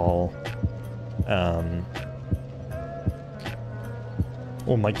this all.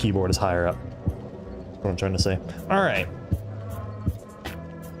 Well, my keyboard is higher up. That's what I'm trying to say. Alright.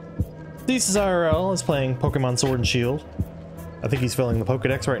 Thesis IRL is playing Pokemon Sword and Shield. I think he's filling the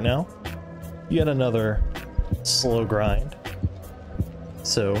Pokedex right now. Yet another slow grind.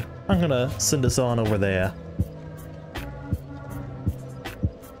 So I'm gonna send us on over there.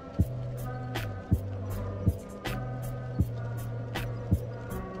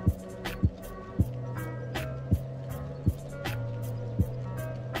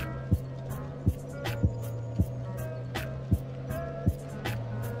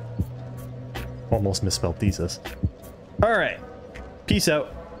 Almost misspelled thesis. Alright. Peace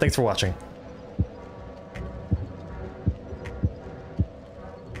out. Thanks for watching.